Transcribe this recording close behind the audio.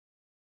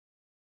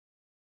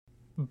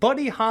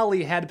Buddy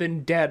Holly had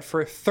been dead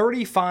for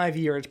 35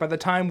 years by the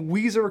time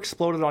Weezer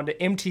exploded onto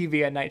MTV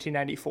in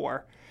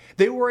 1994.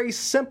 They were a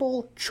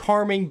simple,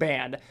 charming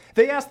band.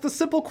 They asked the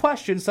simple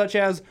questions such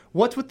as,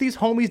 what's with these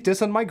homies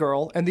dissing my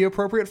girl? And the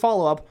appropriate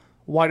follow-up,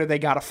 why do they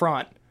got a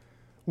front?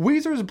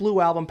 Weezer's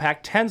Blue Album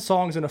packed 10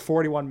 songs into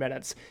 41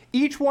 minutes,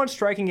 each one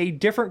striking a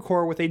different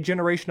chord with a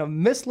generation of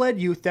misled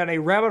youth down a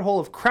rabbit hole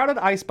of crowded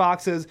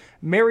iceboxes,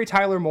 Mary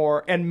Tyler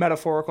Moore, and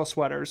metaphorical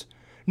sweaters.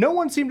 No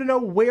one seemed to know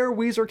where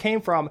Weezer came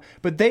from,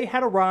 but they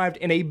had arrived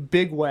in a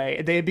big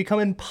way. They had become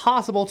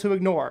impossible to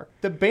ignore.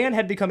 The band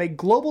had become a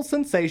global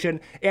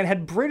sensation and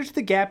had bridged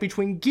the gap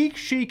between geek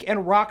chic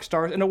and rock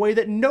stars in a way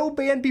that no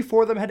band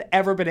before them had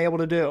ever been able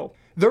to do.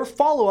 Their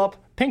follow-up,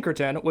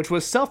 Pinkerton, which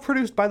was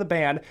self-produced by the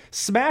band,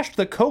 smashed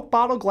the Coke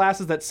bottle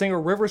glasses that singer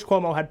Rivers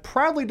Cuomo had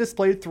proudly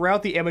displayed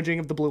throughout the imaging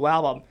of the Blue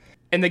Album.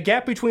 In the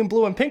gap between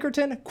Blue and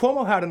Pinkerton,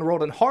 Cuomo had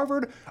enrolled in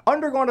Harvard,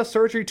 undergone a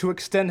surgery to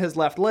extend his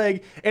left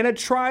leg, and had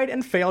tried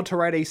and failed to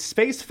write a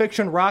space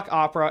fiction rock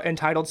opera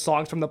entitled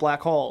Songs from the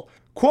Black Hole.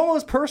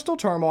 Cuomo's personal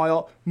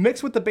turmoil,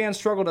 mixed with the band's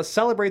struggle to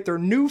celebrate their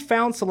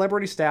newfound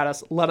celebrity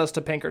status, led us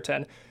to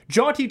Pinkerton.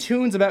 Jaunty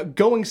tunes about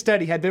going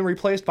steady had been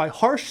replaced by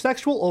harsh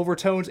sexual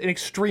overtones and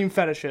extreme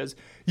fetishes.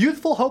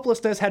 Youthful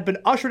hopelessness had been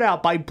ushered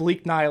out by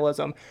bleak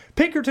nihilism.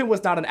 Pinkerton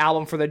was not an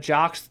album for the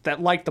jocks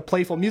that liked the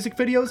playful music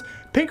videos.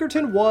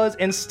 Pinkerton was,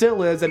 and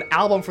still is, an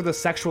album for the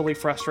sexually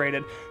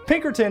frustrated.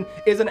 Pinkerton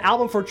is an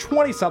album for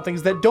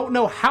 20-somethings that don't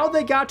know how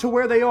they got to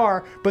where they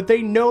are, but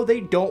they know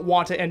they don't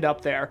want to end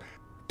up there.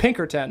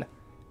 Pinkerton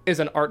is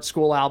an art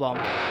school album.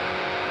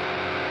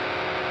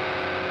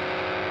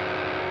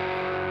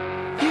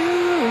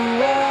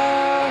 You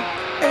are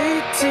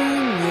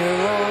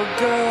 18-year-old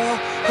girl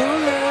who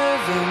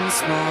lives in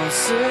small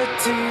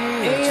city.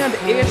 And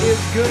it is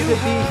good to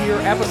be here,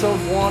 episode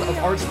 1 of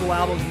Art School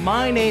Albums.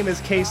 My name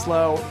is Case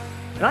Lowe,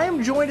 and I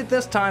am joined at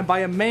this time by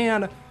a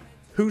man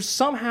who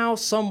somehow,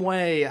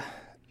 someway,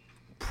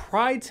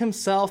 prides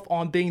himself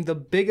on being the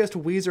biggest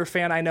Weezer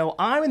fan I know.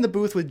 I'm in the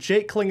booth with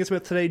Jake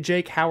Klingesmith today.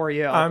 Jake, how are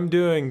you? I'm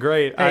doing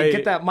great. Hey,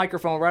 get that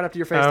microphone right up to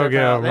your face. Okay,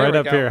 right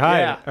up here.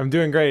 Hi, Yeah. I'm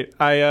doing great.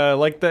 I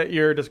like that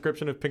your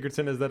description of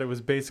Pinkerton is that it was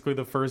basically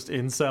the first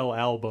incel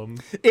album.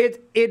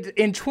 It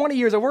in 20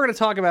 years, and we're going to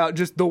talk about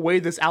just the way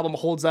this album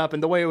holds up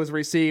and the way it was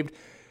received.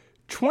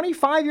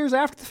 25 years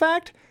after the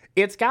fact,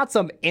 it's got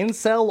some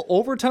incel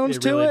overtones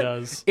It to really it.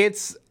 does.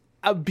 It's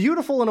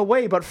beautiful in a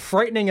way, but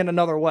frightening in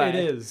another way. It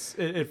is.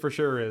 It for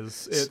sure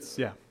is. It's,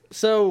 yeah.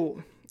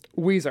 So,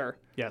 Weezer.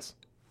 Yes.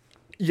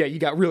 Yeah, you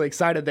got really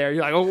excited there.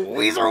 You're like, oh,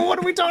 Weezer, what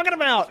are we talking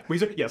about?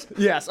 Weezer? Yes.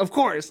 Yes, of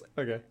course.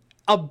 Okay.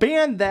 A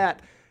band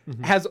that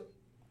has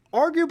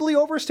arguably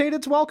overstayed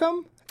its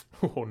welcome.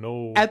 Oh,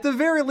 no. At the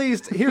very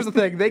least, here's the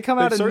thing. They come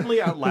out They've in...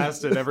 certainly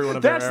outlasted everyone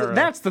of their era.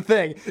 That's the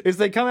thing, is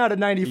they come out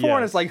in 94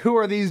 and Yes. it's like, who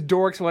are these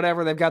dorks,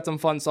 whatever, they've got some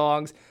fun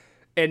songs.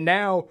 And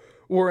now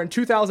we're in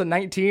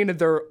 2019 and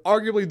they're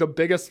arguably the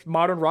biggest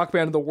modern rock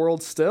band in the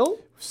world still.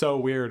 So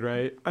weird,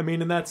 right? I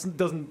mean, and that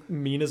doesn't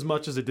mean as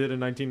much as it did in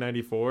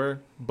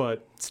 1994,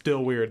 but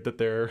still weird that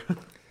they're...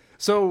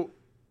 So,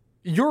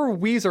 your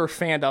Weezer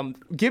fandom,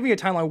 give me a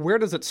timeline. Where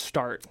does it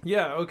start?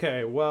 Yeah,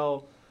 okay.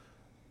 Well,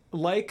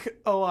 like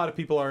a lot of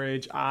people our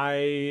age,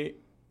 I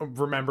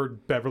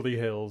remembered Beverly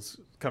Hills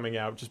coming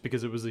out just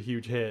because it was a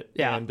huge hit.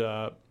 Yeah. And,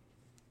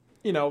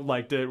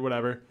 liked it,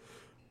 whatever.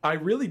 I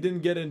really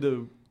didn't get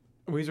into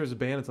Weezer as a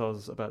band until I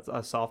was about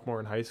a sophomore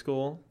in high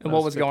school. And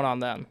what was going on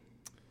then?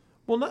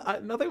 Well,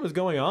 nothing was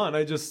going on. We're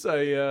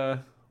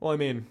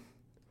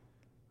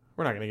not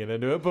going to get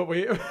into it, but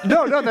we...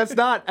 No, that's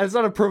not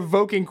a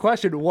provoking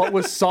question. What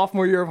was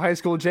sophomore year of high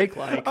school Jake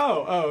like?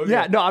 Oh, okay.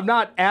 Yeah, no, I'm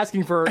not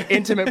asking for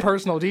intimate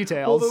personal Well,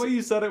 details. the way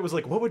you said it was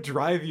like, what would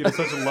drive you to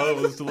such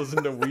lows to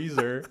listen to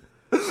Weezer?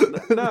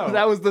 No.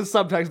 That was the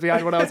subtext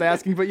behind what I was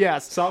asking, but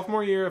yes.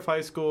 Sophomore year of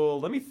high school,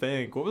 let me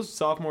think. What was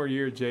sophomore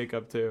year Jake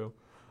up to?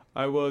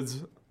 I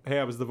was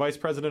the vice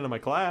president of my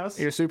class.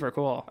 You're super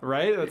cool.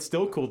 Right? That's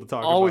still cool to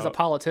talk Always a about.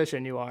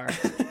 politician you are.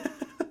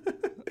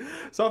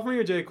 Sophomore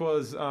year Jake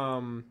was,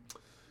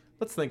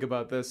 let's think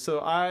about this. So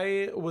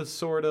I was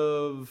sort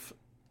of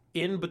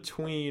in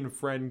between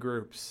friend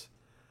groups,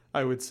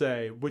 I would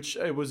say, which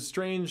it was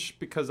strange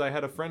because I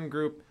had a friend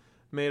group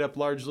made up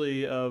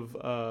largely of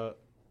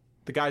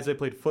the guys I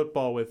played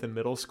football with in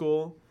middle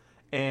school.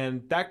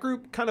 And that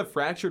group kind of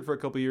fractured for a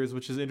couple years,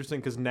 which is interesting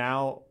because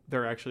now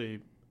they're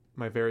actually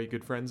my very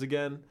good friends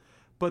again.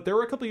 But there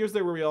were a couple years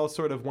there where we all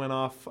sort of went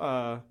off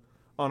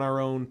on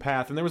our own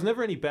path. And there was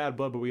never any bad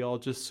blood, but we all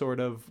just sort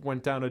of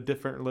went down a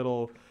different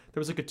little...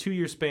 There was like a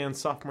 2-year span,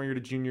 sophomore year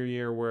to junior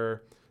year,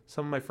 where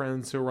some of my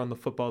friends who were on the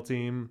football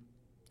team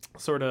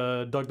sort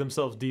of dug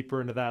themselves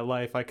deeper into that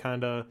life. I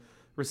kind of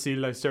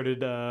receded. I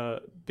started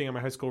being on my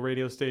high school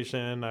radio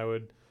station. I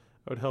would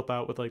help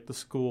out with like the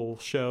school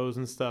shows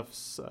and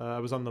stuff. I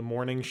was on the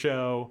morning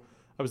show.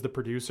 I was the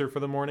producer for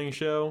the morning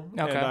show,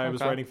 and I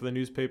was writing for the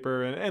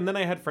newspaper. And then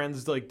I had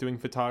friends like doing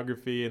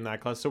photography in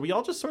that class. So we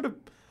all just sort of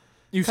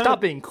You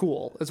stopped being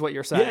cool, is what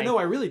you're saying. Yeah, no,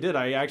 I really did.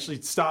 I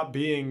actually stopped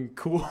being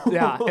cool.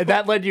 Yeah, and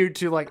that led you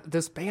to like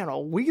this band,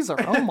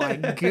 Weezer. Oh my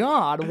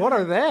God, what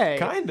are they?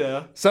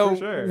 Kinda. So for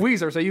sure.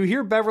 Weezer. So you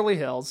hear Beverly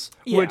Hills,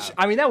 which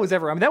I mean that was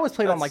that was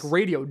played on like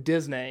Radio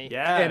Disney.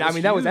 Yeah, and I it's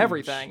mean that was huge.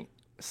 everything.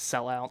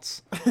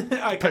 Sellouts.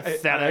 I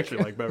Pathetic.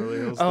 actually like Beverly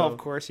Hills. Oh, though. of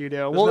course you do.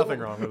 There's We'll- nothing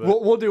wrong with it.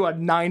 We'll do a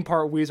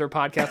 9-part Weezer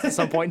podcast at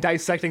some point,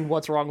 dissecting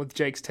what's wrong with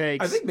Jake's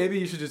takes. I think maybe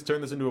you should just turn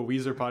this into a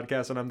Weezer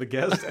podcast and I'm the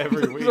guest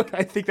every week.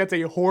 I think that's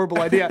a horrible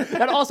idea.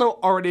 That also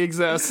already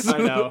exists. I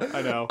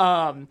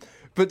know.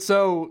 But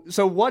so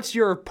what's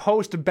your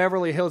post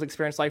Beverly Hills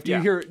experience like? Do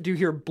you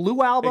hear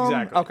Blue Album?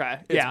 Exactly. Okay.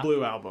 It's yeah.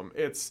 Blue Album.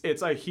 It's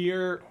I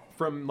hear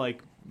from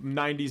like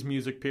 90s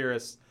music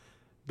purists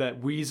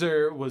that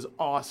Weezer was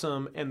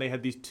awesome and they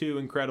had these 2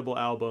 incredible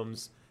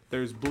albums.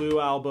 There's Blue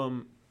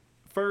Album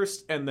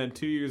first, and then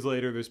 2 years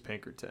later there's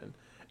Pinkerton.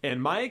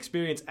 And my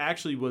experience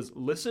actually was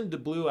listen to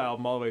Blue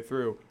Album all the way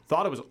through,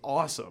 thought it was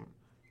awesome.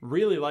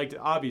 Really liked it,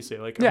 obviously.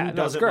 Like, Yeah, who no, it's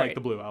doesn't great. like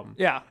the Blue Album?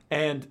 Yeah.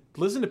 And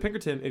listen to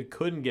Pinkerton and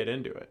couldn't get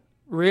into it.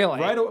 Really?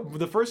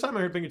 The first time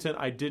I heard Pinkerton,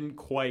 I didn't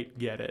quite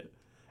get it.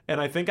 And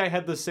I think I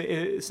had the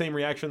same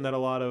reaction that a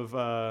lot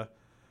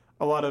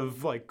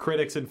of like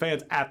critics and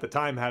fans at the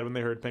time had when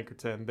they heard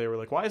Pinkerton. They were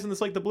like, "Why isn't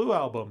this like the Blue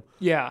Album?"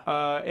 Yeah.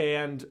 But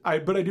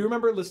I do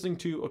remember listening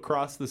to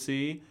Across the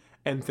Sea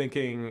and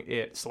thinking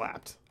it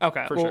slapped.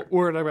 Okay, for well, sure.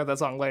 we're gonna talk about that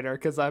song later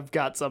because I've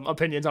got some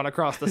opinions on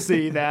Across the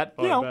Sea that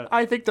I bet.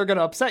 I think they're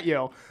gonna upset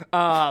you.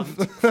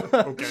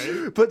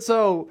 Okay. But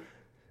so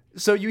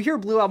you hear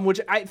Blue Album,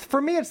 which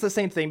for me it's the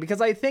same thing because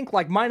I think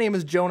like My Name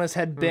Is Jonas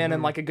had been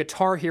in like a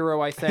Guitar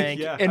Hero, I think,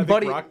 Yeah, and I think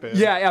Buddy, Rock Band.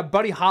 yeah,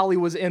 Buddy Holly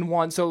was in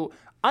one, so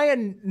I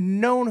had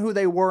known who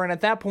they were, and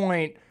at that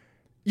point,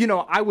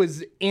 I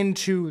was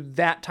into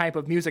that type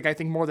of music. I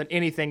think more than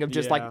anything of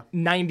just Yeah. like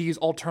 '90s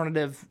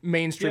alternative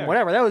mainstream, Yeah.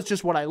 whatever. That was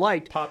just what I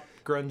liked. Pop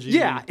grungy.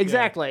 Yeah,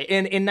 exactly.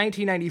 And in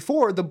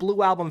 1994, the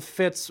Blue Album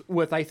fits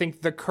with, I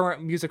think, the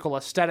current musical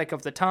aesthetic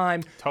of the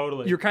time.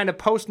 Totally. You're kind of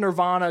post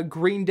Nirvana.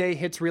 Green Day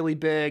hits really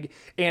big,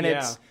 and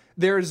Yeah.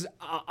 there's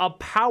a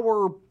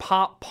power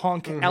pop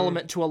punk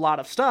element to a lot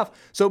of stuff.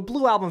 So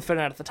Blue Album fit in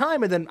at the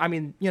time, and then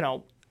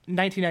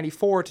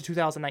 1994 to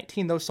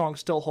 2019, those songs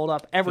still hold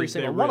up. Every They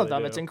single one of really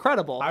them. do. It's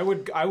incredible. I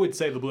would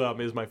say the Blue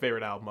Album is my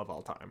favorite album of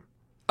all time.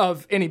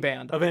 Of any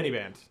band. Of any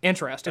band.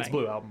 Interesting. It's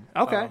Blue Album.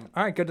 Okay.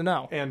 All right. Good to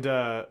know. And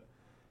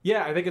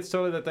yeah, I think it's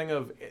totally the thing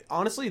of,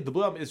 honestly, the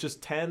Blue Album is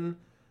just 10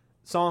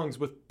 songs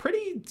with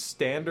pretty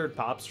standard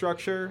pop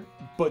structure,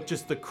 but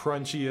just the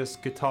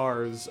crunchiest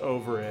guitars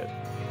over it.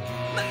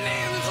 My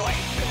name is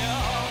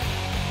Wakefield.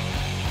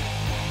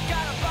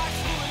 Got a box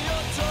full of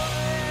your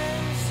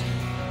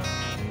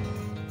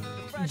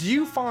toys. Do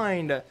you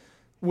find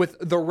with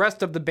the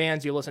rest of the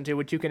bands you listen to,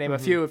 which you can name a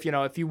few, if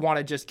you want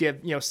to just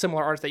give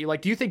similar artists that you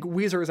like, do you think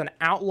Weezer is an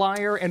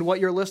outlier in what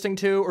you're listening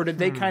to, or did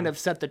they kind of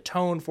set the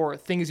tone for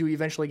things you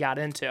eventually got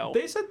into?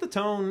 They set the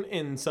tone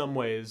in some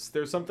ways.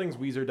 There's some things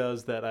Weezer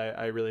does that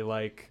I really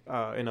like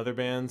in other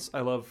bands.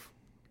 I love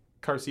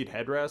Car Seat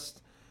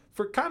Headrest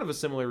for kind of a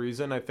similar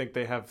reason. I think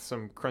they have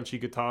some crunchy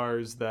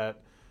guitars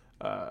that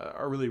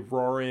are really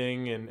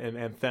roaring and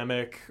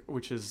anthemic,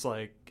 which is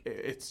like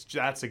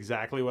that's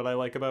exactly what I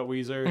like about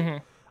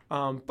Weezer.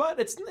 But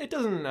it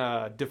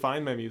doesn't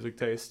define my music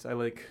taste. I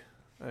like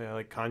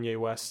Kanye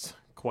West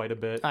quite a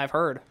bit. I've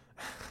heard.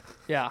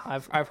 Yeah,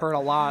 I've heard a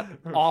lot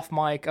off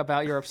mic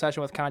about your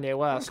obsession with Kanye I'm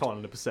West. calling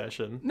it a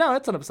possession. No,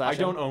 it's an I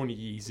obsession. don't own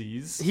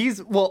Yeezys.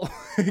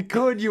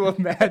 Could you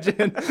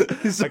imagine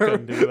I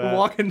couldn't do that.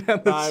 walking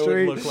down the I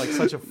street? would look like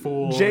such a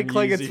fool. Jake in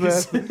Claggett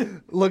Yeezys.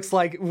 Smith looks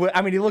like,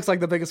 he looks like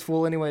the biggest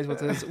fool anyways with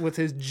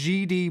his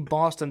GD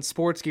Boston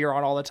sports gear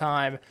on all the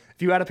time.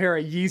 If you had a pair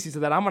of Yeezys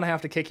of that, I'm going to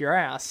have to kick your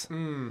ass.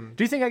 Do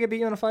you think I could beat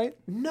you in a fight?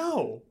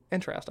 No.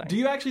 Interesting. Do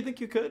you actually think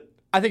you could?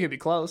 I think it'd be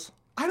close.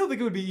 I don't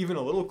think it would be even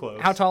a little close.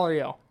 How tall are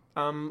you?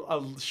 I'm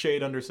a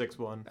shade under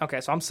 6'1". Okay,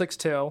 so I'm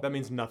 6'2". That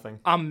means nothing.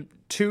 I'm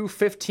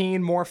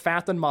 215, more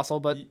fat than muscle,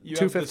 but You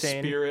have the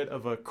 215. spirit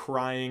of a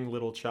crying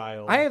little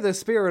child. I have the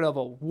spirit of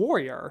a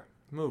warrior.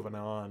 Moving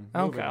on.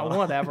 Okay, moving on.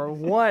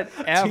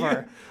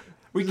 whatever.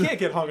 We can't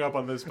get hung up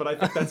on this, but I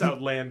think that's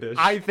outlandish.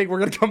 I think we're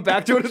going to come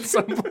back to it at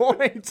some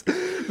point.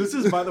 This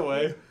is, by the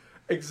way,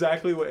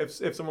 exactly what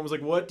if someone was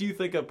like, "What do you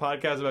think a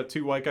podcast about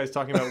two white guys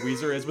talking about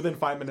Weezer is?" Within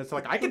 5 minutes, they're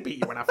like, "I could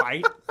beat you in a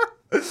fight."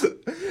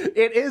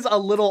 It is a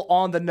little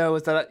on the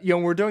nose that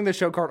we're doing this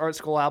show called Art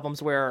School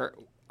Albums where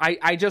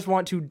I just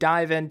want to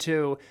dive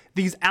into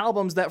these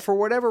albums that for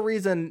whatever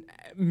reason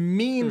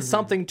mean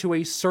something to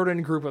a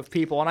certain group of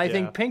people, and I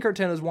think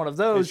Pinkerton is one of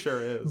those. It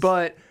sure is.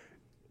 But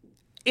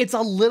it's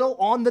a little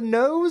on the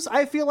nose,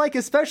 I feel like,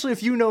 especially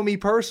if you know me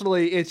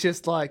personally. It's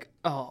just like,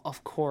 oh,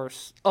 of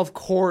course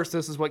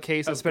this is what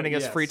Case is spending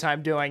his free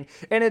time doing.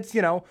 And it's,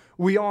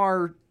 we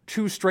are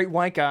two straight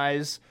white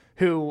guys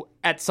who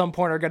at some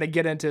point are going to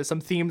get into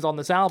some themes on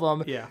this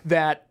album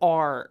that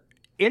are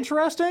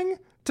interesting,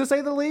 to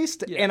say the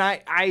least. Yes. And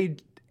I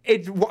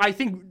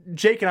think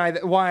Jake and I,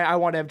 why I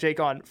want to have Jake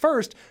on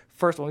first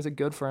of all, he's a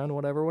good friend,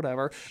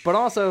 whatever. But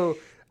also,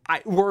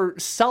 we're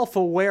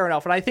self-aware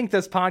enough, and I think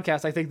this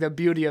podcast, I think the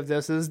beauty of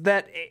this is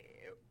that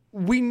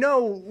we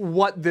know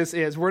what this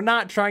is. We're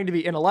not trying to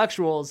be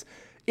intellectuals.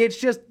 It's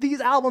just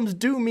these albums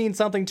do mean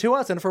something to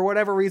us, and for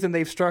whatever reason,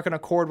 they've struck an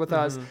accord with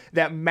us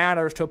that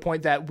matters to a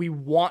point that we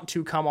want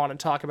to come on and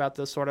talk about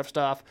this sort of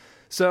stuff.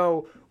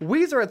 So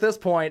Weezer at this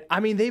point, I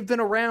mean, they've been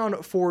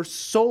around for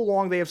so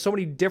long. They have so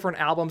many different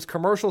albums,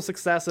 commercial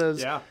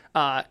successes,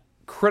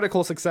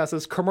 critical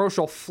successes,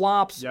 commercial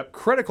flops,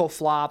 critical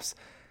flops.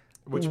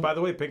 Which, by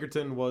the way,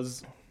 Pinkerton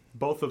was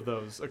both of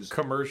those, a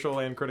commercial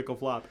and critical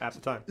flop at the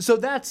time. So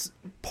that's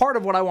part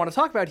of what I want to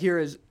talk about here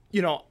is,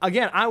 you know,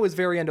 again, I was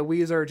very into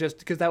Weezer just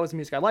because that was the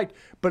music I liked,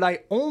 but I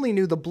only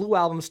knew the Blue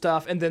Album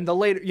stuff, and then the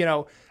later, you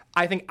know,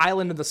 I think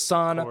Island of the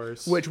Sun,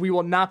 which we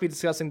will not be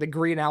discussing the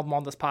Green Album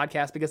on this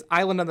podcast because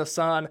Island of the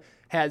Sun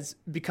has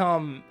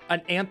become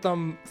an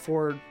anthem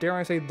for, dare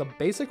I say, the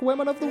basic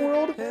women of the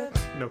world.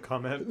 No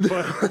comment,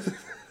 but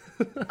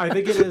I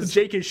think it is.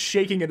 Jake is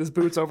shaking in his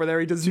boots over there.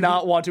 He does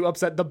not want to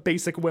upset the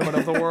basic women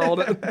of the world.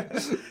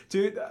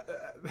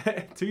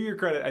 To your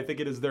credit, I think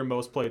it is their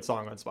most played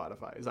song on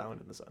Spotify, is Island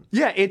in the Sun.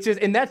 Yeah, it's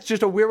just, and that's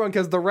just a weird one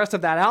because the rest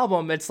of that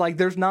album, it's like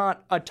there's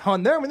not a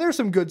ton there. I mean, there's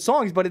some good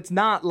songs, but it's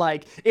not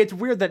like, it's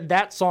weird that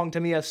that song to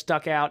me has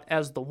stuck out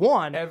as the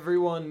one.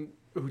 Everyone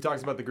who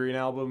talks about the Green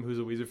Album, who's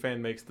a Weezer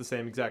fan, makes the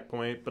same exact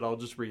point, but I'll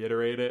just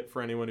reiterate it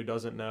for anyone who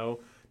doesn't know.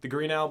 The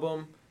Green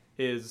Album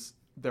is,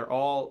 they're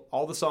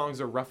all the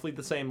songs are roughly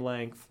the same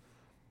length,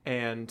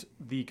 and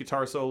the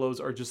guitar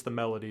solos are just the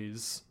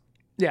melodies.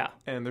 Yeah.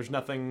 And there's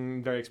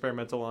nothing very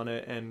experimental on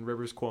it. And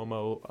Rivers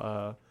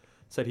Cuomo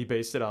said he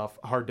based it off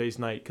Hard Day's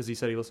Night because he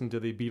said he listened to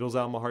the Beatles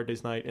album A Hard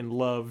Day's Night and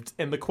loved,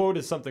 and the quote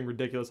is something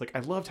ridiculous, like, I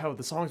loved how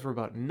the songs were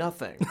about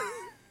nothing.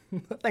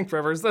 Thanks,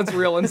 Rivers. That's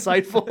real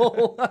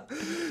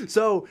insightful.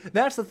 So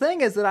that's the thing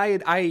is that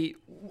I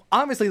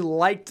obviously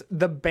liked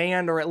the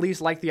band, or at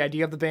least liked the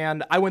idea of the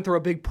band. I went through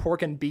a big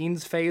Pork and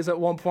Beans phase at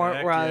one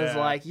point where I was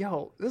like,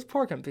 yo, this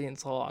Pork and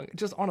Beans song,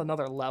 just on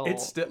another level.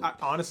 It's still,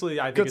 honestly,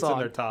 I think it's in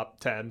their top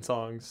 10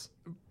 songs.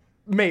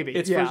 Maybe.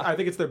 I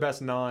think it's their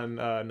best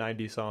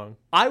non-90s song.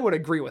 I would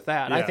agree with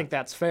that. Yeah. I think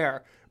that's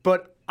fair.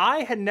 But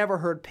I had never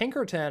heard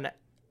Pinkerton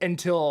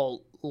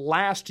until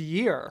last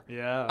year.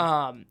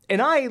 Yeah.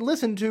 And I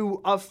listened to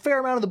a fair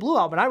amount of the Blue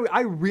Album, and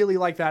I really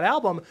liked that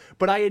album,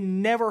 but I had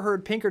never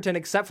heard Pinkerton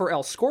except for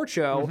El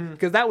Scorcho,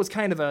 because that was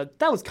kind of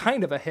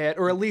a hit,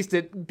 or at least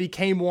it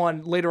became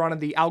one later on in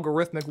the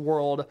algorithmic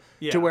world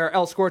to where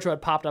El Scorcho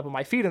had popped up on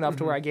my feed enough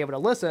to where I gave it a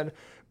listen.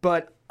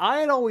 But I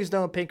had always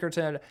known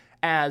Pinkerton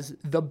as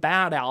the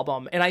bad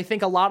album, and I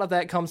think a lot of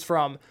that comes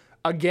from,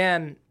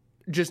 again,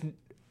 just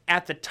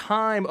at the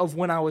time of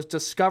when I was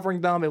discovering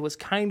them, it was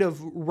kind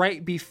of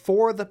right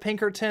before the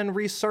Pinkerton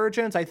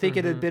resurgence. I think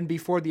it had been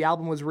before the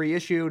album was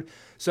reissued.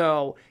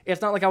 So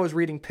it's not like I was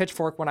reading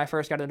Pitchfork when I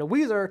first got into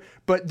Weezer,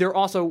 but there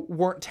also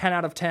weren't 10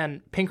 out of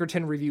 10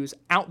 Pinkerton reviews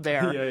out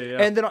there.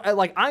 Yeah. And then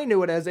like I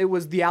knew it as it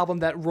was the album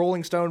that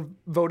Rolling Stone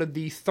voted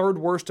the third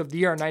worst of the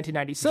year in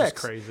 1996. Which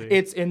is crazy.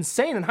 It's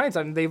insane in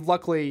hindsight, and they've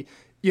luckily,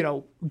 you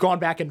know, gone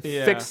back and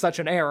fixed such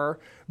an error.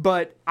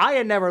 But I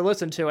had never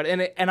listened to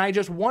it, and I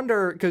just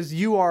wonder, because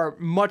you are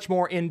much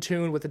more in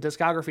tune with the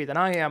discography than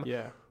I am.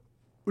 Yeah.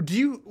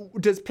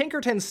 Does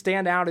Pinkerton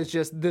stand out as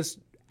just this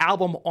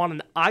album on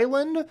an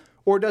island,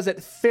 or does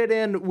it fit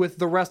in with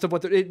the rest of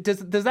what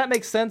does that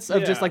make sense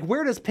of just like,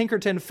 where does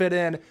Pinkerton fit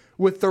in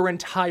with their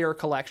entire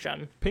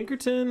collection?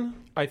 Pinkerton,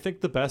 I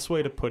think the best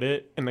way to put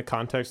it in the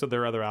context of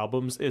their other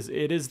albums is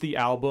it is the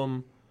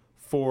album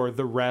for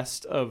the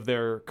rest of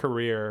their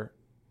career,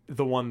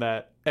 the one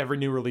that every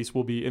new release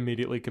will be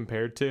immediately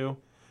compared to,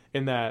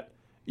 in that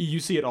you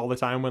see it all the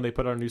time when they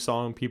put out a new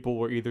song, people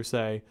will either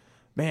say,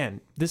 man,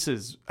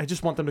 I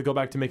just want them to go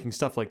back to making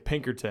stuff like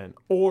Pinkerton,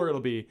 or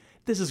it'll be,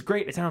 this is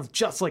great, it sounds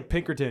just like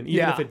Pinkerton,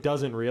 even if it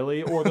doesn't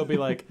really, or they'll be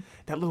like,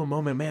 that little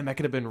moment, man, that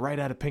could have been right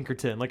out of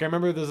Pinkerton. Like, I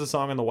remember there's a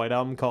song on the White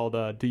Album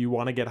called Do You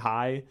Want to Get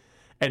High?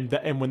 And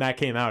when that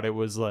came out, it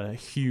was a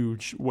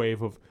huge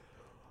wave of,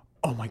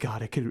 oh my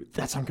God,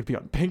 that song could be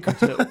on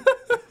Pinkerton.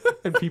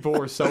 And people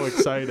were so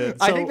excited.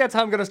 I think that's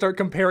how I'm going to start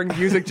comparing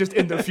music just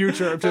in the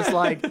future. Just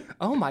like,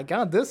 oh my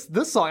God, this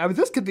song, I mean,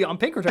 this could be on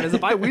Pinkerton. Is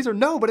it by Weezer?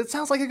 No, but it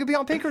sounds like it could be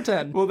on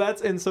Pinkerton. Well,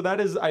 that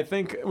is, I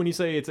think, when you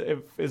say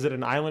is it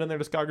an island in their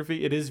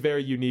discography, it is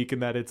very unique in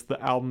that it's the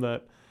album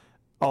that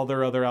all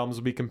their other albums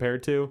will be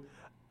compared to.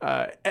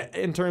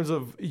 In terms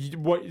of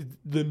what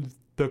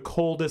the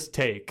coldest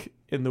take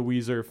in the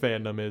Weezer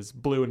fandom is,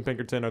 Blue and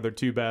Pinkerton are their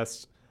two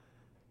best.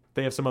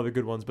 They have some other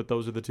good ones, but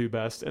those are the two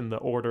best. And the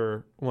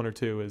order, one or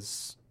two,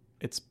 it's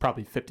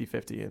probably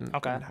 50-50 in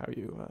how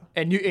you...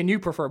 And you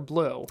prefer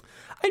Blue.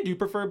 I do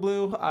prefer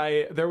Blue.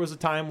 There was a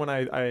time when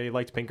I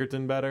liked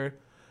Pinkerton better.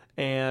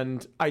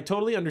 And I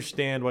totally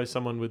understand why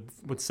someone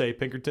would say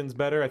Pinkerton's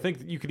better. I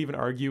think you could even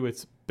argue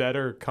it's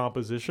better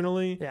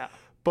compositionally. Yeah.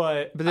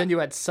 But then you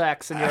had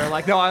sex, and you're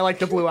like, no, I like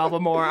the Blue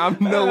Album more. I'm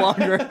no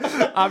longer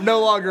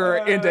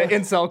into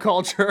incel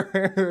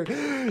culture.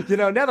 You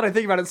know, now that I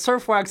think about it,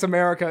 Surf Wax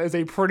America is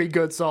a pretty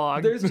good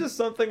song. There's just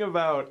something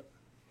about,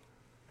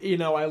 you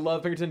know, I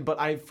love Pinkerton, but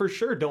I for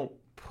sure don't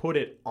put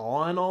it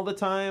on all the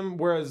time,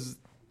 whereas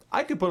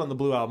I could put on the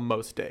Blue album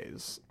most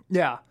days.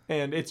 Yeah.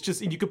 And it's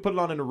just, you could put it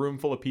on in a room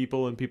full of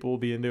people and people will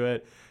be into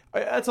it.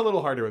 That's a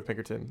little harder with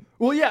Pinkerton.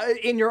 Well, yeah,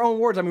 in your own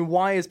words, I mean,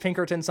 why is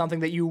Pinkerton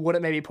something that you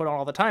wouldn't maybe put on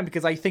all the time?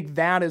 Because I think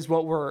that is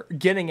what we're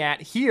getting at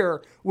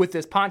here with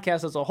this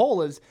podcast as a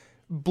whole is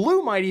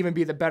Blue might even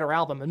be the better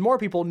album. And more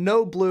people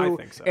know Blue, I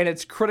think so. and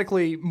it's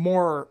critically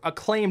more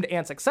acclaimed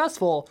and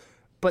successful.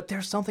 But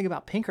there's something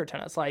about Pinkerton.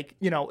 It's like,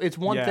 it's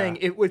one Yeah. thing.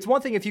 It's one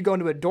thing if you go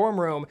into a dorm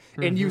room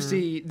and you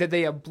see that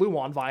they have Blue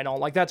on vinyl.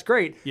 Like, that's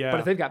great. Yeah.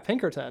 But if they've got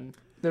Pinkerton,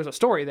 there's a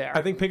story there.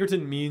 I think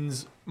Pinkerton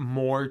means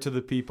more to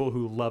the people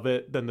who love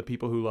it than the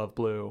people who love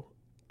Blue.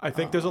 I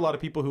think there's a lot of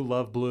people who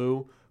love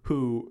Blue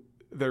who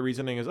their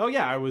reasoning is, oh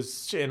yeah, I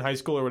was in high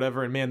school or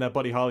whatever, and man, that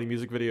Buddy Holly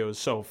music video is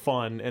so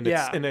fun, and it's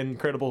Yeah. an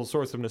incredible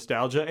source of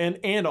nostalgia,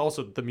 and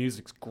also the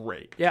music's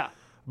great. Yeah.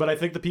 But I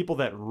think the people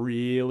that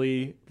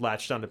really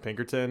latched onto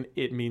Pinkerton,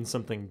 it means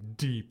something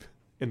deep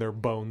in their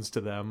bones to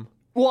them.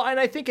 Well, and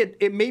I think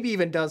it maybe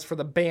even does for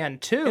the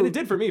band, too. And it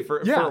did for me. For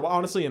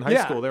honestly, in high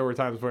Yeah. school, there were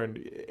times when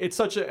it's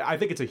I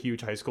think it's a huge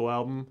high school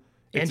album.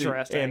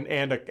 Interesting.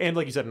 And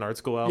like you said, an art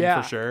school album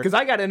Yeah, for sure. because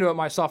I got into it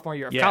my sophomore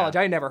year of Yeah. college.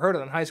 I had never heard it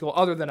in high school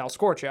other than El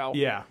Scorcho.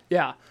 Yeah.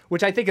 Yeah,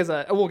 which I think is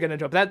we'll get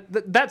into it.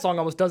 But that song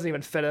almost doesn't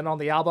even fit in on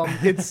the album.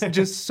 It's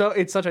just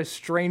it's such a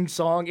strange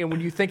song. And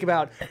when you think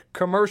about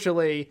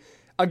commercially,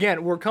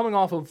 again, we're coming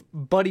off of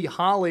Buddy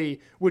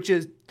Holly, which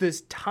is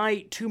this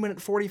tight 2-minute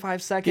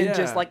 45-second, Yeah.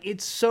 just like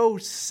it's so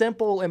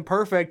simple and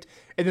perfect.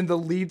 And then the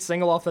lead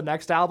single off the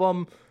next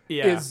album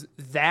is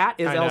I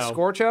El know.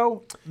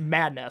 Scorcho.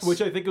 Madness.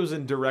 Which I think was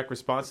in direct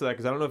response to that,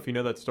 because I don't know if you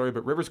know that story,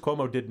 but Rivers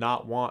Cuomo did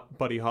not want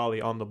Buddy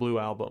Holly on the Blue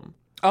album.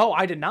 Oh,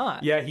 I did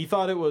not. Yeah, he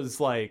thought it was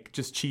like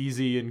just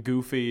cheesy and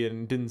goofy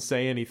and didn't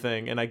say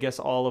anything. And I guess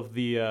all of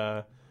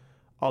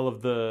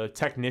the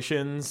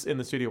technicians in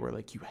the studio were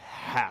like, you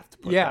have to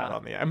put that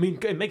on the... I mean,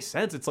 it makes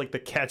sense. It's like the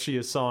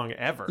catchiest song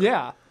ever.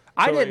 Yeah.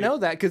 I So, didn't know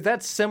that because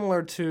that's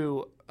similar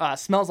to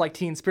Smells Like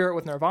Teen Spirit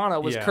with Nirvana.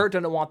 Was Yeah. Kurt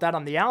didn't want that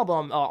on the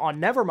album on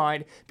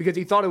Nevermind because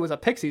he thought it was a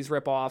Pixies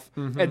ripoff,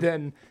 and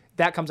then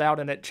that comes out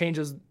and it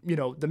changes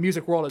the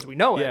music world as we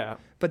know it. Yeah.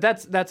 But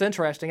that's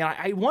interesting, and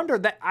I wonder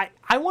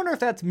I wonder if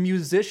that's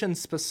musician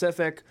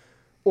specific,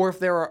 or if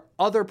there are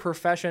other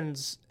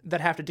professions that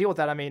have to deal with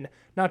that. I mean,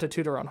 not to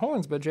toot our own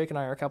horns, but Jake and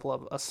I are a couple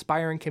of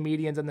aspiring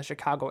comedians in the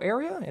Chicago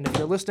area, and if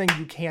you're listening,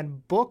 you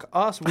can book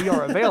us. We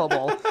are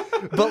available.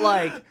 But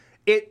like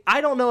I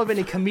don't know of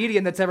any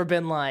comedian that's ever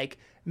been like,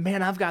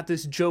 man, I've got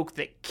this joke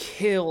that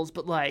kills,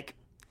 but like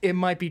it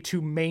might be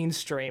too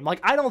mainstream. Like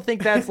I don't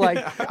think that's like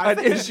an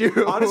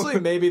issue. Honestly,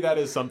 maybe that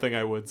is something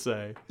I would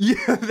say. Yeah,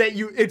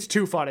 it's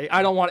too funny.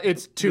 I don't want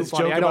it's too This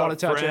funny. joke I don't about want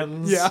to touch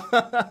friends.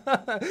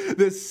 it. Yeah.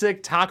 This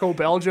sick Taco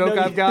Bell joke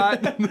No, I've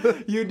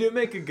got. You do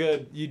make a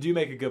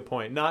good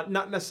point. Not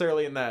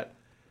necessarily in that.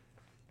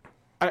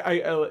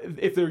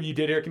 If you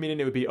did hear a comedian,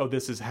 it would be, oh,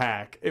 this is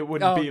hack. It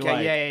wouldn't be Okay,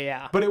 like,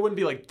 yeah. But it wouldn't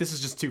be like, this is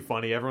just too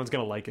funny. Everyone's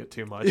gonna like it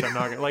too much. I'm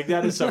not gonna like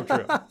that. Is so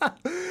true.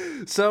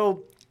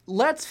 So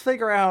let's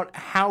figure out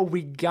how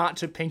we got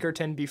to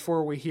Pinkerton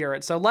before we hear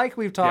it. So like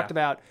we've talked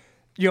about,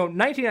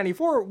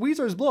 1994,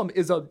 Weezer's Bloom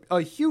is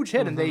a huge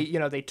hit, and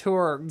they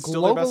tour globally.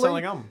 Still their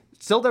best-selling album.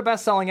 Still their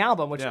best-selling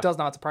album, which Yeah. does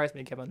not surprise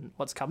me given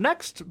what's come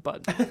next,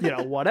 but,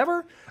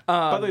 whatever.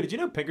 By the way, did you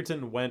know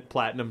Pinkerton went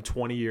platinum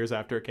 20 years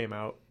after it came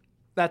out?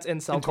 That's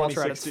incel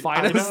culture at its 2016.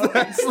 finest. I know.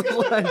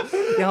 That's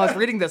like, I was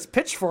reading this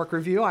Pitchfork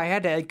review. I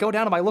had to go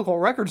down to my local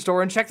record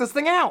store and check this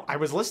thing out. I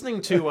was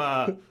listening to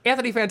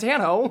Anthony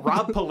Fantano.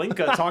 Rob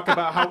Pelinka talk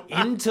about how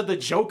into the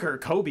Joker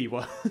Kobe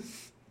was.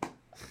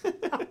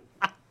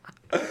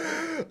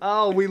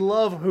 Oh, we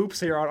love hoops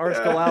here on Art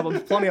School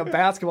Albums. Plenty of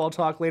basketball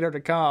talk later to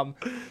come.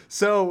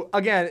 So,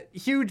 again,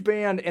 huge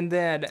band, and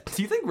then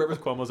Do you think Rivers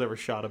Cuomo's ever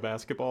shot a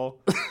basketball?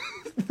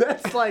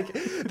 that's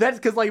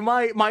because like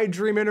my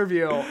dream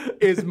interview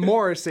is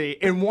Morrissey,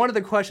 and one of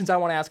the questions I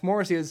want to ask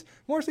Morrissey is,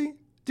 Morrissey,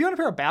 do you own a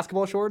pair of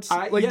basketball shorts? Do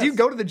you yes.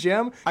 go to the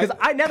gym? Because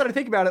now that I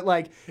think about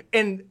it,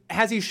 and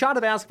has he shot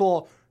a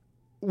basketball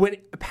when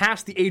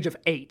past the age of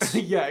 8?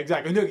 Yeah,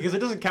 exactly. No, because it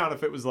doesn't count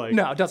if it was like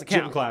No, it doesn't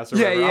gym count. class or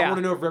Yeah, whatever. yeah. I want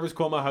to know if Rivers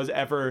Cuomo has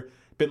ever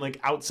been like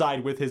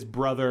outside with his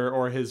brother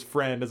or his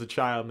friend as a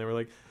child, and they were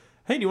like,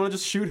 "Hey, do you want to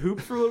just shoot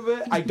hoops for a little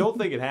bit?" I don't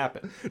think it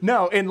happened.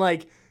 No, and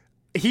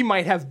he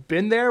might have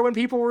been there when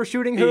people were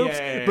shooting hoops,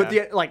 Yeah.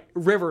 but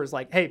Rivers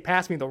hey,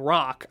 pass me the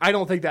rock. I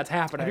don't think that's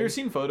happening. Have you ever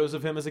seen photos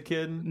of him as a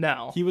kid?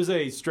 No. He was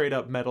a straight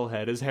up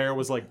metalhead. His hair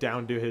was like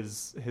down to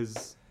his.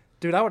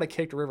 Dude, I would have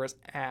kicked Rivers'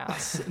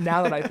 ass.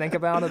 Now that I think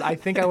about it, I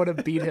think I would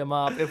have beat him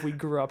up if we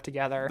grew up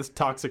together. This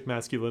toxic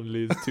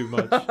masculinity is too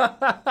much.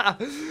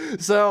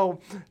 So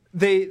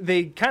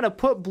they kind of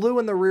put Blue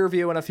in the rear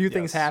view, and a few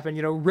things Yes.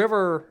 happen.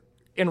 River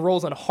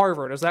enrolls in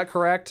Harvard. Is that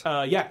correct?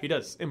 Yeah, he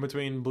does in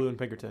between Blue and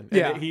Pinkerton. And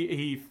Yeah.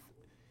 he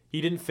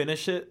didn't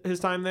finish his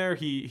time there.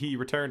 He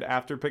returned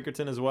after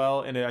Pinkerton as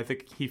well, and I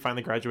think he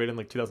finally graduated in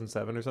like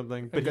 2007 or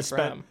something. But good he for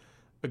spent him.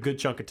 a good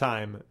chunk of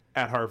time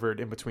at Harvard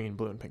in between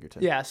Blue and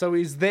Pinkerton. Yeah, so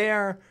he's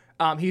there.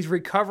 He's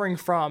recovering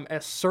from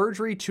a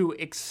surgery to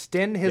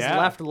extend his Yeah.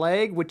 left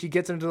leg, which he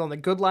gets into on The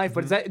Good Life.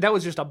 But that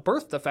was just a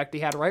birth defect he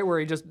had, right? Where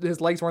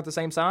his legs weren't the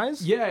same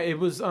size. Yeah, it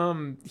was.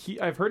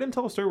 I've heard him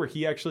tell a story where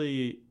he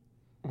actually,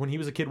 when he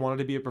was a kid, wanted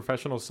to be a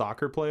professional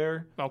soccer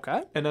player.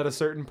 Okay. And at a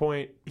certain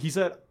point, he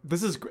said,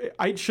 "This is great.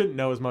 I shouldn't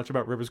know as much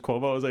about Rivers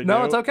Cuomo as I do."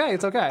 No, it's okay.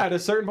 It's okay. At a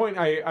certain point,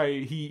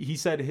 he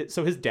said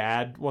his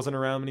dad wasn't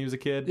around when he was a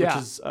kid, Yeah.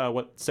 which is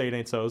what Say It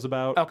Ain't So is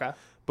about. Okay.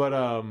 But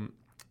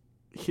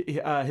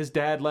his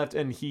dad left,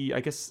 and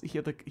I guess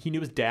he knew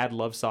his dad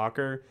loved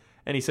soccer,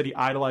 and he said he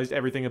idolized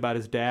everything about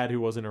his dad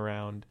who wasn't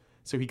around.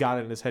 So he got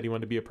it in his head he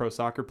wanted to be a pro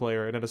soccer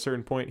player, and at a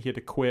certain point, he had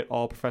to quit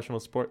all professional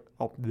sport,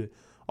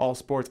 all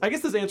sports. I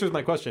guess this answers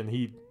my question.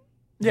 He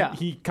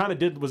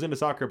kind of was into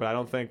soccer, but I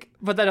don't think.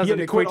 But that doesn't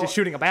equate to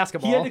shooting a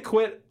basketball. He had to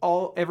quit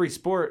every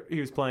sport he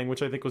was playing,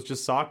 which I think was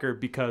just soccer,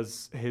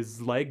 because his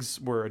legs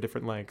were a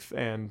different length,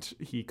 and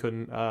he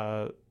couldn't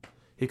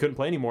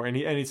play anymore. And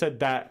he said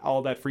that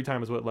all that free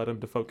time is what led him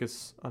to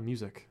focus on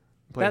music,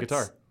 playing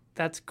guitar.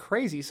 That's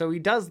crazy. So he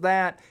does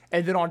that,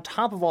 and then on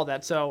top of all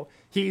that, so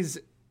he's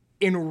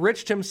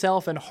enriched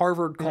himself in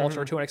Harvard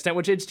culture to an extent,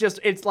 which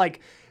it's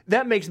like,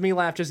 that makes me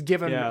laugh just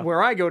given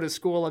where I go to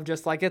school, of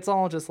just like, it's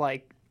all just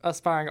like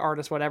aspiring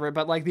artists, whatever.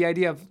 But like the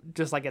idea of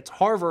just like, it's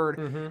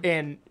Harvard,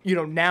 and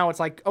now it's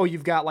like, oh,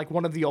 you've got like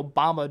one of the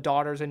Obama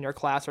daughters in your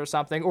class or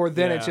something, or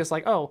then it's just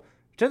like, oh,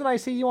 didn't I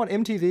see you on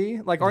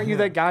MTV? Like, aren't you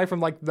that guy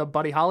from like the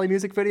Buddy Holly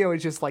music video?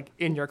 He's just like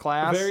in your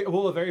class.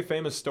 A very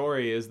famous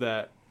story is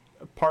that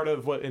part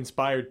of what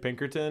inspired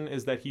Pinkerton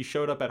is that he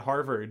showed up at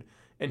Harvard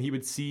and he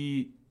would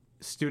see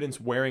students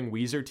wearing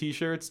Weezer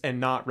t-shirts and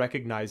not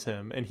recognize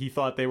him, and he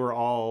thought they were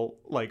all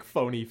like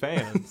phony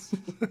fans.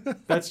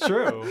 That's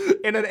true.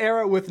 In an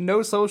era with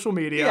no social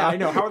media. Yeah, I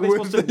know. How are they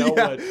supposed to know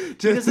what? He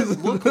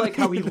doesn't look like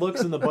how he looks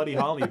in the Buddy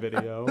Holly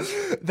video.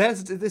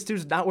 This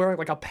dude's not wearing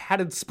like a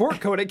padded sport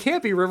coat. It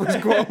can't be Rivers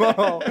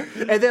Cuomo.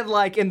 And then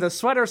like in the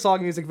Sweater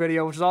Song music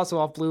video, which is also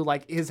off Blue,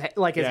 like his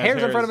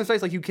hair's in front of his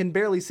face, like you can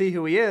barely see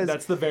who he is.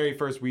 That's the very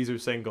first Weezer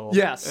single.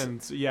 Yes.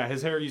 And yeah,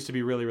 his hair used to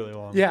be really, really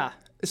long. Yeah.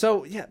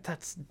 So yeah,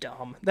 that's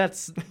dumb.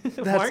 That's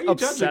Why are you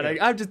upsetting.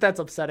 judging it? That's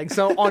upsetting.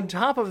 So on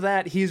top of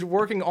that, he's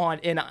working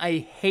on, and I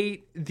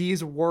hate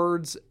these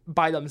words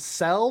by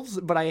themselves,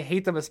 but I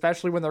hate them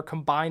especially when they're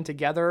combined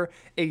together,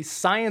 a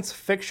science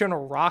fiction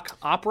rock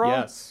opera.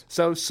 Yes.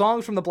 So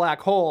Songs from the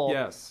Black Hole.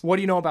 Yes. What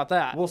do you know about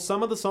that? Well,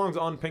 some of the songs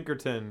on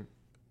Pinkerton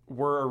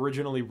were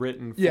originally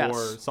written for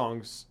Yes.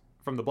 Songs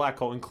from the Black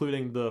Hole,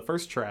 including the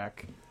first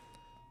track.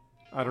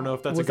 I don't know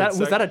if that's was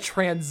that a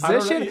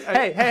transition?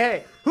 I-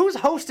 Hey, who's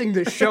hosting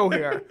this show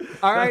here?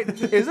 All right,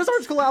 is this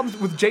Art School Albums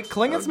with Jake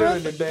Klingensmith,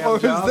 doing the damn or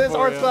is job this for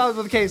Art you. School Albums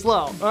with Case Low?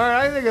 All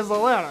right, I think it's the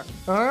latter.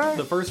 All right,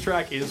 The first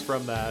track is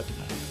from that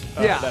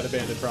that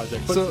abandoned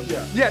project. But so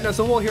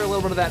so we'll hear a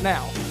little bit of that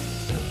now.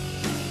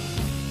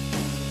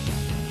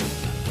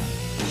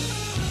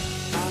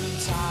 I'm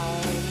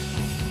tired,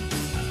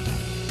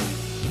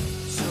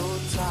 so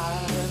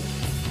tired.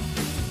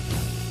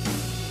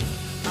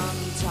 I'm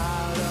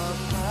tired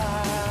of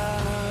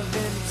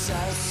having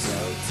sex, so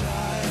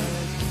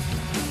tired.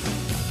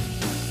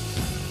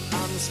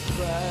 I'm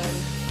spread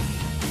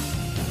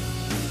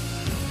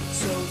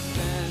so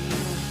thin.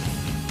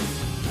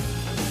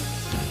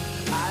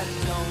 I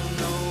don't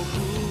know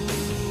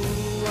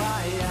who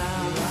I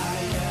am.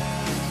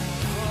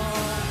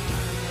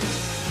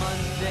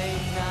 Monday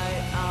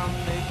night I'm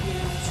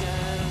making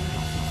gin.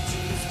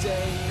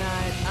 Tuesday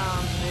night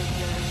I'm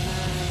making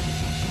men.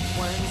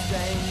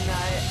 Wednesday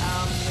night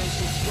I'm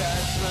making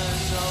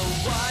Catherine. Oh,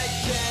 why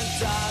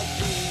can't I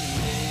be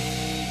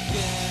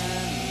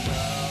making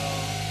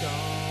love?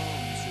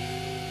 Don't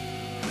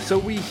you? So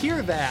we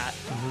hear that.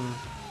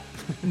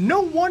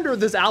 No wonder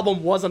this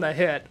album wasn't a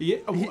hit. Yeah,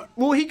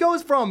 He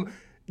goes from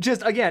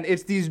just, again,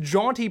 it's these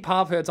jaunty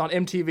pop hits on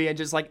MTV and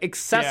just like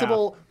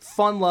accessible,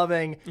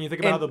 fun-loving. you think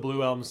about how the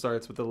Blue album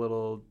starts with the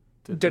little...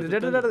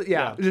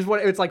 Yeah, just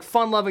what it's like,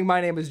 fun-loving. My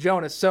Name is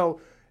Jonas.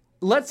 So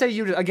let's say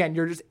you're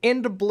just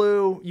into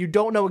Blue. You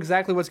don't know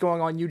exactly what's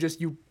going on.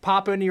 You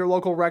pop into your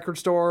local record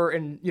store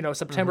in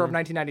September of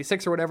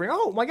 1996 or whatever.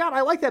 Oh my God,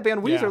 I like that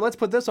band Weezer. Yeah. Let's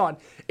put this on.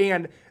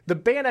 And the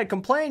band had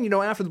complained,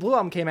 after the Blue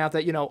album came out,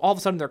 that all of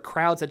a sudden their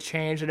crowds had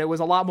changed and it was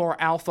a lot more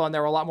alpha and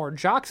there were a lot more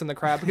jocks in the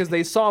crowd because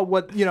they saw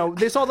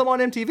they saw them on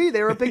MTV.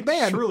 They were a big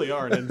band. Truly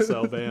are an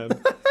incel band.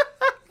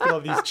 All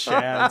these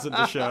chads at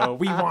the show.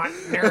 We want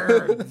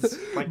nerds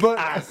like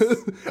us.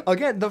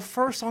 Again, the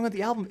first song of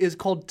the album is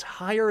called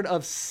 "Tired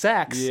of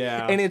Sex,"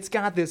 and it's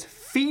got this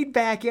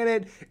feedback in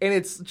it, and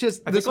it's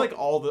just I think like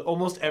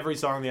almost every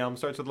song on the album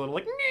starts with a little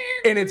like,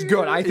 and it's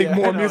good. I think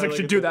more music I like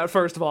should it do too. that.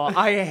 First of all,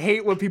 I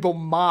hate when people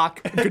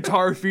mock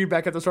guitar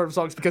feedback at the start of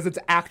songs because it's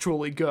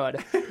actually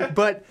good,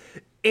 but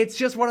it's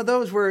just one of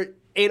those where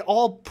it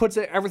all puts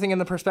everything in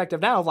the perspective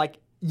now of like,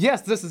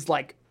 yes, this is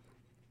like.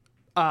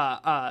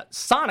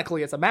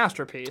 Sonically, it's a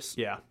masterpiece.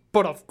 yeah.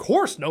 But of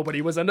course,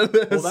 nobody was into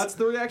this. Well, that's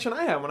the reaction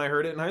I had when I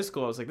heard it in high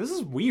school. I was like, this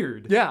is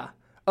weird. Yeah.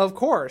 Of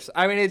course.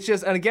 I mean, it's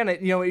just, and again,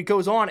 it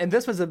goes on, and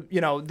this was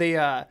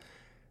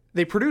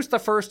they produced the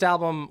first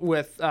album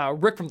with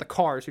Rick from the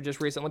Cars, who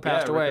just recently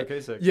passed away. Rick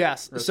Ocasek.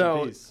 Yes. Rest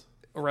so in peace.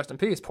 rest in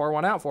peace. Pour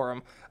one out for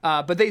him.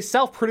 But they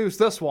self-produced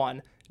this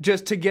one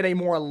just to get a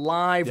more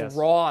live,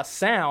 raw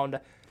sound.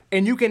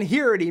 And you can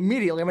hear it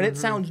immediately. I mean, it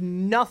sounds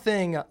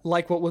nothing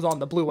like what was on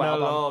the Blue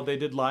album. No, they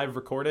did live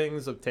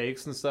recordings of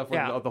takes and stuff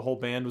where the whole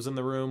band was in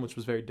the room, which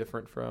was very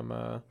different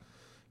from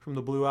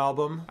the Blue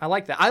album. I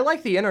like that. I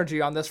like the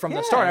energy on this from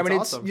the start. I mean,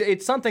 awesome.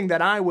 it's something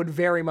that I would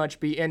very much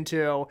be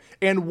into,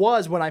 and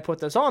was when I put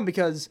this on,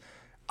 because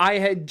I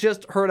had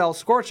just heard El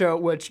Scorcho,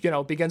 which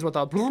begins with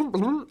a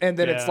and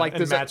then it's like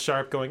and this Matt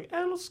Sharp going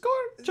El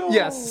Scorcho.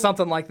 Yes,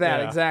 something like that,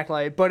 Yeah.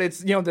 exactly. But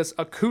it's this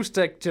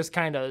acoustic, just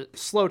kind of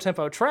slow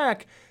tempo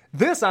track.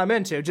 This I'm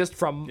into just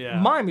from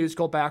my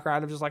musical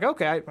background. I'm just like,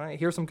 okay, I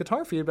hear some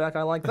guitar feedback.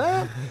 I like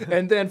that.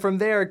 And then from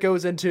there, it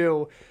goes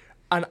into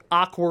an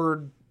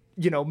awkward,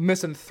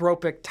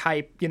 misanthropic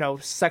type,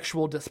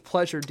 sexual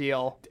displeasure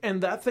deal.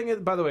 And that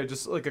thing, by the way,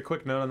 just like a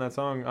quick note on that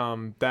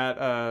song, that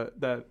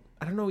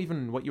I don't know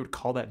even what you would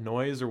call that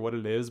noise or what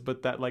it is,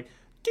 but that like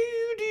do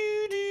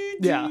do do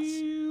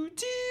do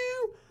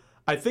do.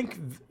 I think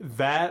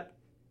that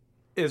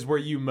is where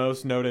you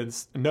most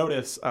notice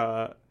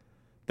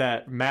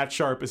that Matt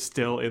Sharp is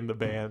still in the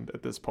band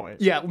at this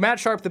point. Yeah, Matt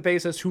Sharp, the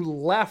bassist, who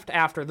left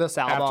after this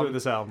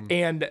album.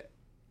 And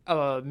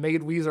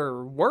made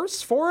Weezer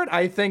worse for it.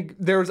 I think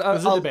there's a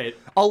debate.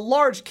 A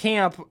large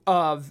camp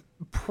of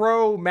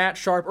pro Matt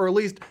Sharp, or at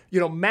least,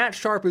 Matt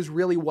Sharp is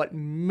really what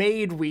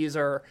made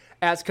Weezer,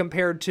 as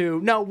compared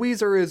to, no,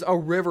 Weezer is a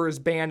Rivers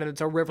band and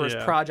it's a Rivers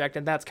project,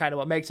 and that's kind of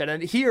what makes it.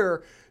 And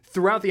here,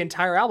 throughout the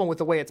entire album, with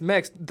the way it's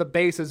mixed, the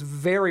bass is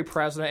very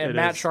present, and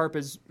Matt Sharp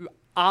is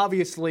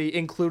obviously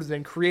included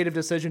in creative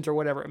decisions or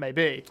whatever it may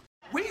be.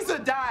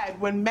 Weezer died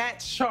when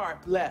Matt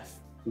Sharp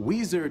left.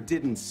 Weezer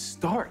didn't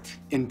start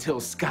until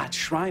Scott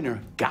Schreiner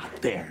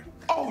got there.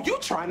 Oh, you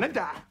trying to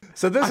die.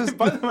 So this is...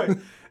 By the way,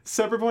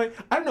 separate point,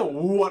 I don't know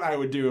what I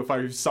would do if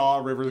I saw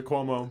Rivers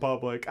Cuomo in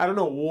public. I don't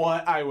know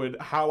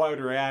how I would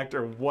react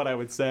or what I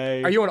would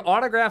say. Are you an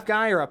autograph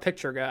guy or a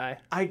picture guy?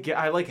 I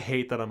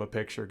hate that I'm a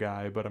picture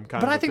guy, but I'm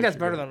kind of But I think that's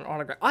better than an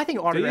autograph. I think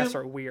autographs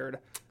are weird.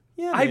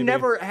 Yeah, I've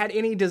never had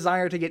any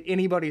desire to get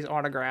anybody's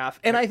autograph.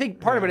 And I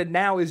think part of it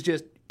now is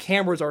just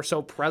cameras are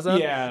so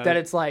present that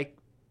it's like,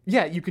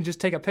 you can just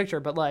take a picture,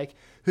 but like,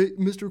 hey,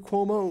 Mr.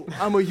 Cuomo,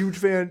 I'm a huge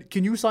fan.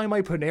 Can you sign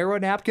my Panera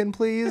napkin,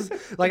 please?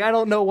 Like, I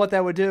don't know what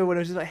that would do. And it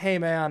was just like, hey,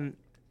 man,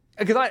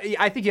 because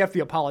I think you have to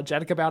be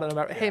apologetic about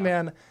it. Hey,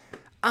 man,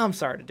 I'm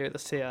sorry to do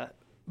this to you,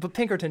 but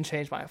Pinkerton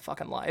changed my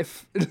fucking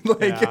life.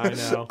 I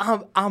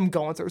know. I'm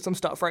going through some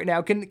stuff right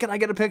now. Can I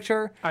get a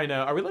picture? I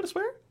know. Are we allowed to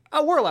swear?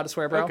 Oh, we're allowed to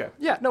swear, bro. Okay.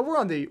 Yeah, no, we're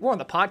on the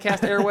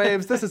podcast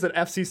airwaves. This isn't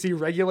FCC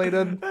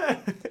regulated.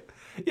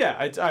 Yeah,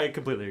 I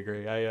completely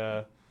agree.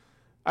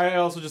 I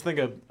also just think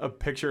a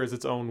picture is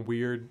its own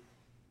weird,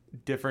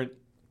 different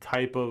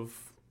type of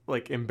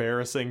like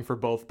embarrassing for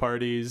both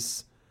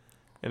parties,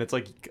 and it's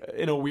like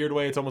in a weird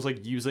way, it's almost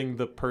like using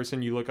the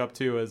person you look up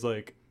to as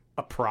like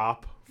a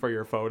prop for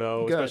your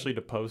photo, especially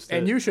to post it.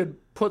 And you should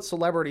put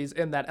celebrities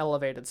in that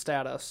elevated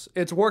status.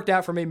 It's worked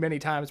out for me many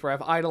times where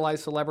I've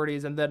idolized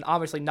celebrities, and then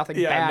obviously nothing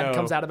bad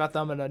comes out about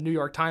them in a New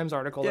York Times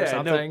article or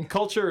something. No,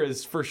 culture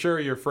is for sure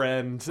your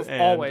friend.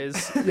 And...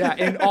 Always. Yeah,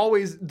 and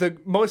always the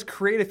most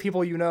creative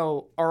people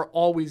are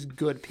always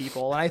good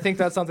people. And I think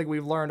that's something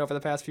we've learned over the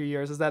past few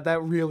years, is that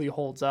really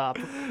holds up.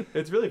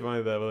 It's really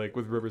funny that like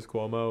with Rivers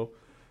Cuomo,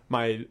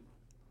 my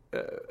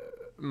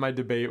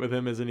debate with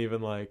him isn't even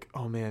like,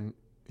 oh man,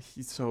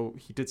 he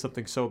did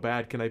something so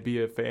bad, can I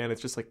be a fan?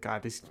 It's just like,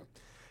 God, he's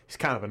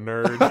kind of a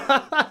nerd.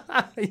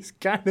 He's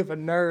kind of a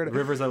nerd.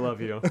 Rivers, I love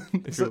you.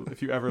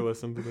 If you ever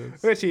listen to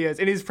this. Which he is.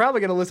 And he's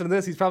probably going to listen to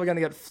this. He's probably going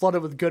to get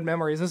flooded with good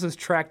memories. This is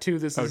track 2.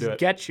 This is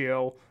Get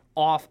You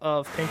off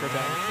of Pinkerton.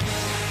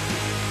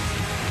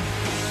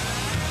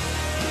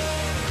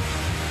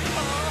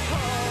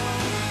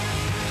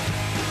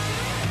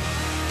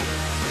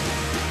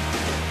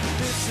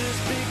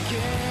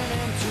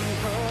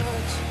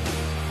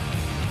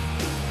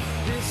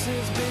 This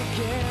is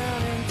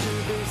beginning to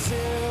be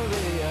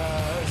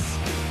serious.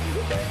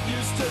 It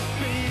used to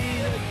be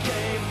a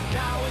game,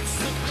 now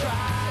it's a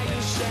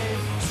crying shame.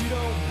 You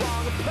don't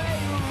want to play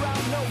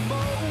around no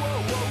more.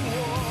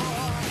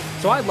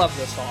 So I love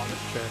this song.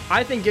 Sure.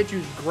 I think Get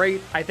You's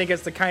great. I think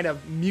it's the kind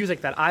of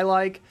music that I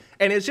like.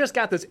 And it's just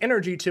got this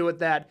energy to it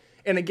that,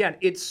 and again,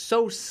 it's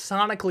so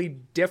sonically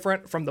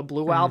different from the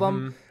Blue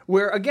album,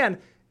 where again,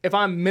 if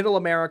I'm middle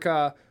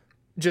America,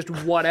 just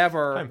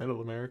whatever. I'm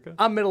middle America.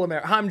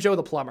 I'm Joe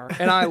the Plumber,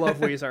 and I love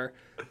Weezer.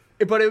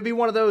 But it would be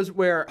one of those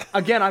where,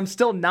 again, I'm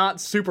still not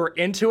super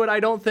into it,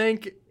 I don't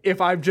think, if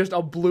I'm just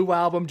a Blue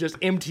album, just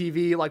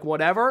MTV, like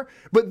whatever.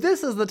 But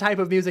this is the type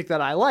of music that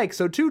I like.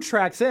 So 2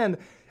 tracks in,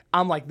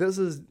 I'm like, this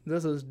is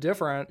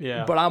different,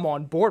 but I'm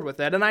on board with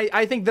it. And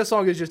I think this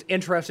song is just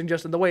interesting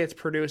just in the way it's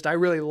produced. I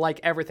really like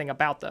everything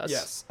about this.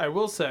 Yes, I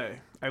will say,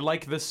 I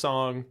like this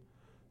song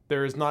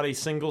There is not a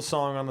single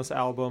song on this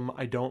album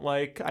I don't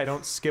like. I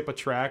don't skip a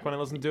track when I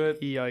listen to it,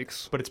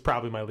 Yikes. but it's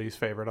probably my least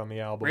favorite on the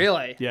album.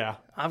 Really? Yeah.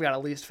 I've got a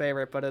least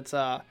favorite, but it's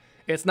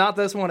not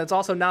this one. It's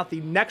also not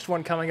the next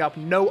one coming up.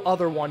 No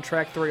Other One,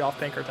 track 3 off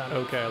Pinkerton.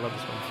 Okay, I love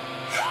this one.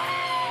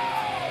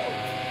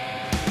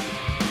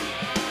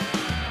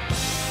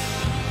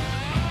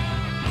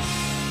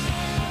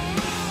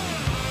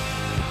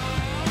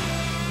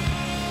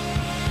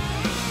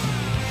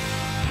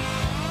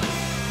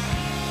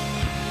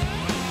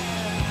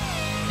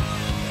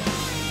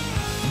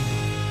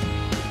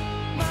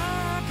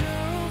 My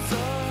girl's a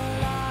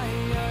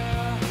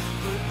liar,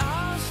 but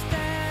I'll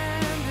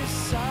stand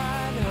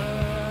beside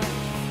her.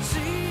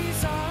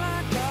 She's all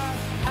I got,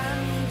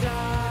 and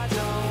I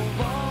don't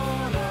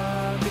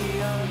wanna be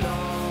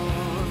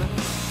alone.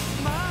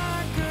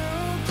 My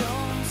girl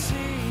don't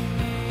see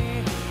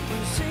me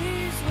when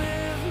she's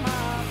with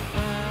my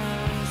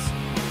friends.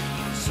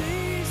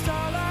 She's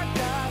all I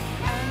got,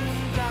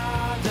 and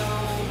I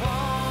don't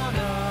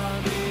wanna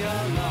be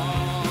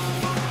alone.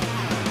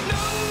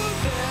 No,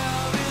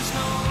 there is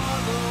no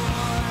other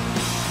one.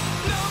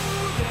 No,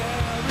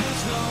 there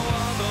is no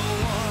other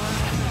one.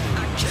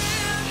 I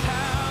can't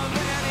have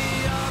any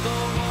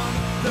other one.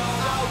 Though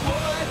I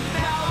would,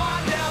 now I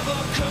never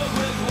could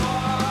with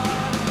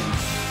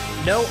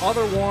one. No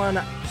Other One.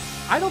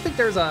 I don't think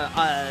there's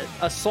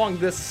a song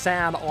this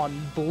sad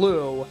on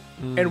Blue,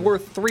 and we're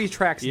 3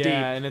 tracks Yeah, deep.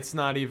 and it's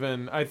not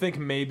even. I think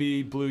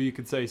maybe Blue, you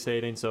could say "Say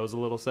It Ain't So" is a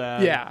little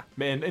sad. Yeah.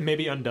 and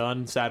maybe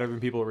 "Undone" sadder than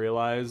people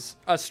realize.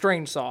 A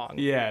strange song.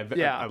 Yeah,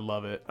 Yeah. I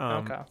love it.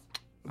 Okay.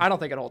 I don't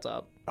think it holds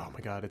up. Oh my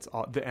god, it's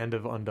all, the end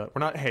of "Undone." We're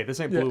not. Hey, this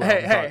ain't Blue.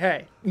 Hey, album hey, talk.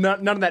 hey.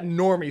 None of that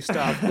normie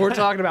stuff. We're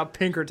talking about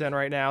Pinkerton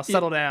right now.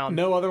 Settle down.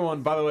 No Other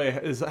One, by the way,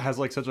 has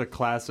like such a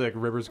classic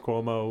Rivers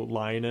Cuomo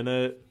line in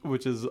it,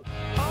 which is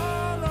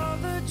All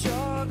of the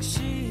jokes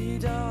she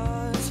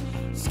does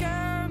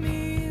scare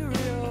me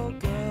real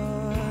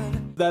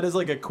good. that is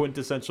like a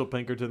quintessential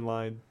Pinkerton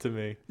line to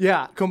me.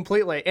 Yeah,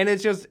 completely. And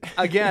it's just,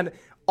 again,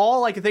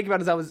 all I could think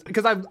about is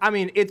because I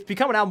mean, it's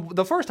become an album.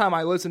 The first time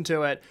I listened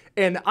to it,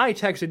 and I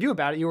texted you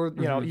about it. You were,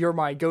 you know, you're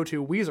my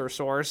go-to Weezer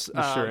source.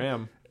 I sure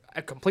am.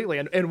 Completely,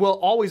 and will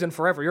always and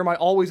forever. You're my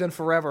always and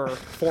forever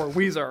for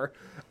Weezer.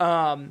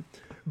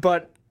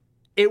 But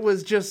it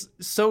was just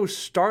so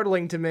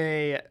startling to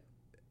me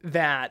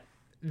that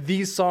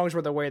these songs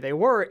were the way they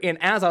were. And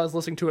as I was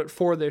listening to it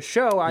for this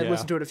show, I Yeah.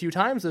 listened to it a few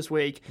times this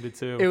week. Did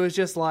too. It was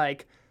just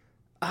like,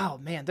 oh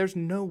man, there's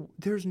no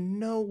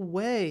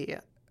way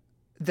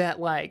that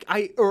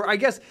I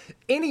guess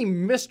any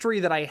mystery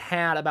that I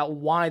had about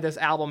why this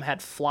album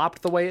had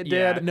flopped the way it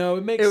Yeah, did. no,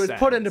 it makes It was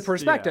put into sense.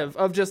 perspective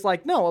of just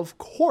like, no, of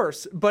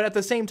course, but at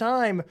the same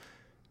time,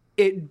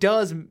 it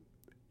does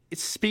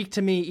speak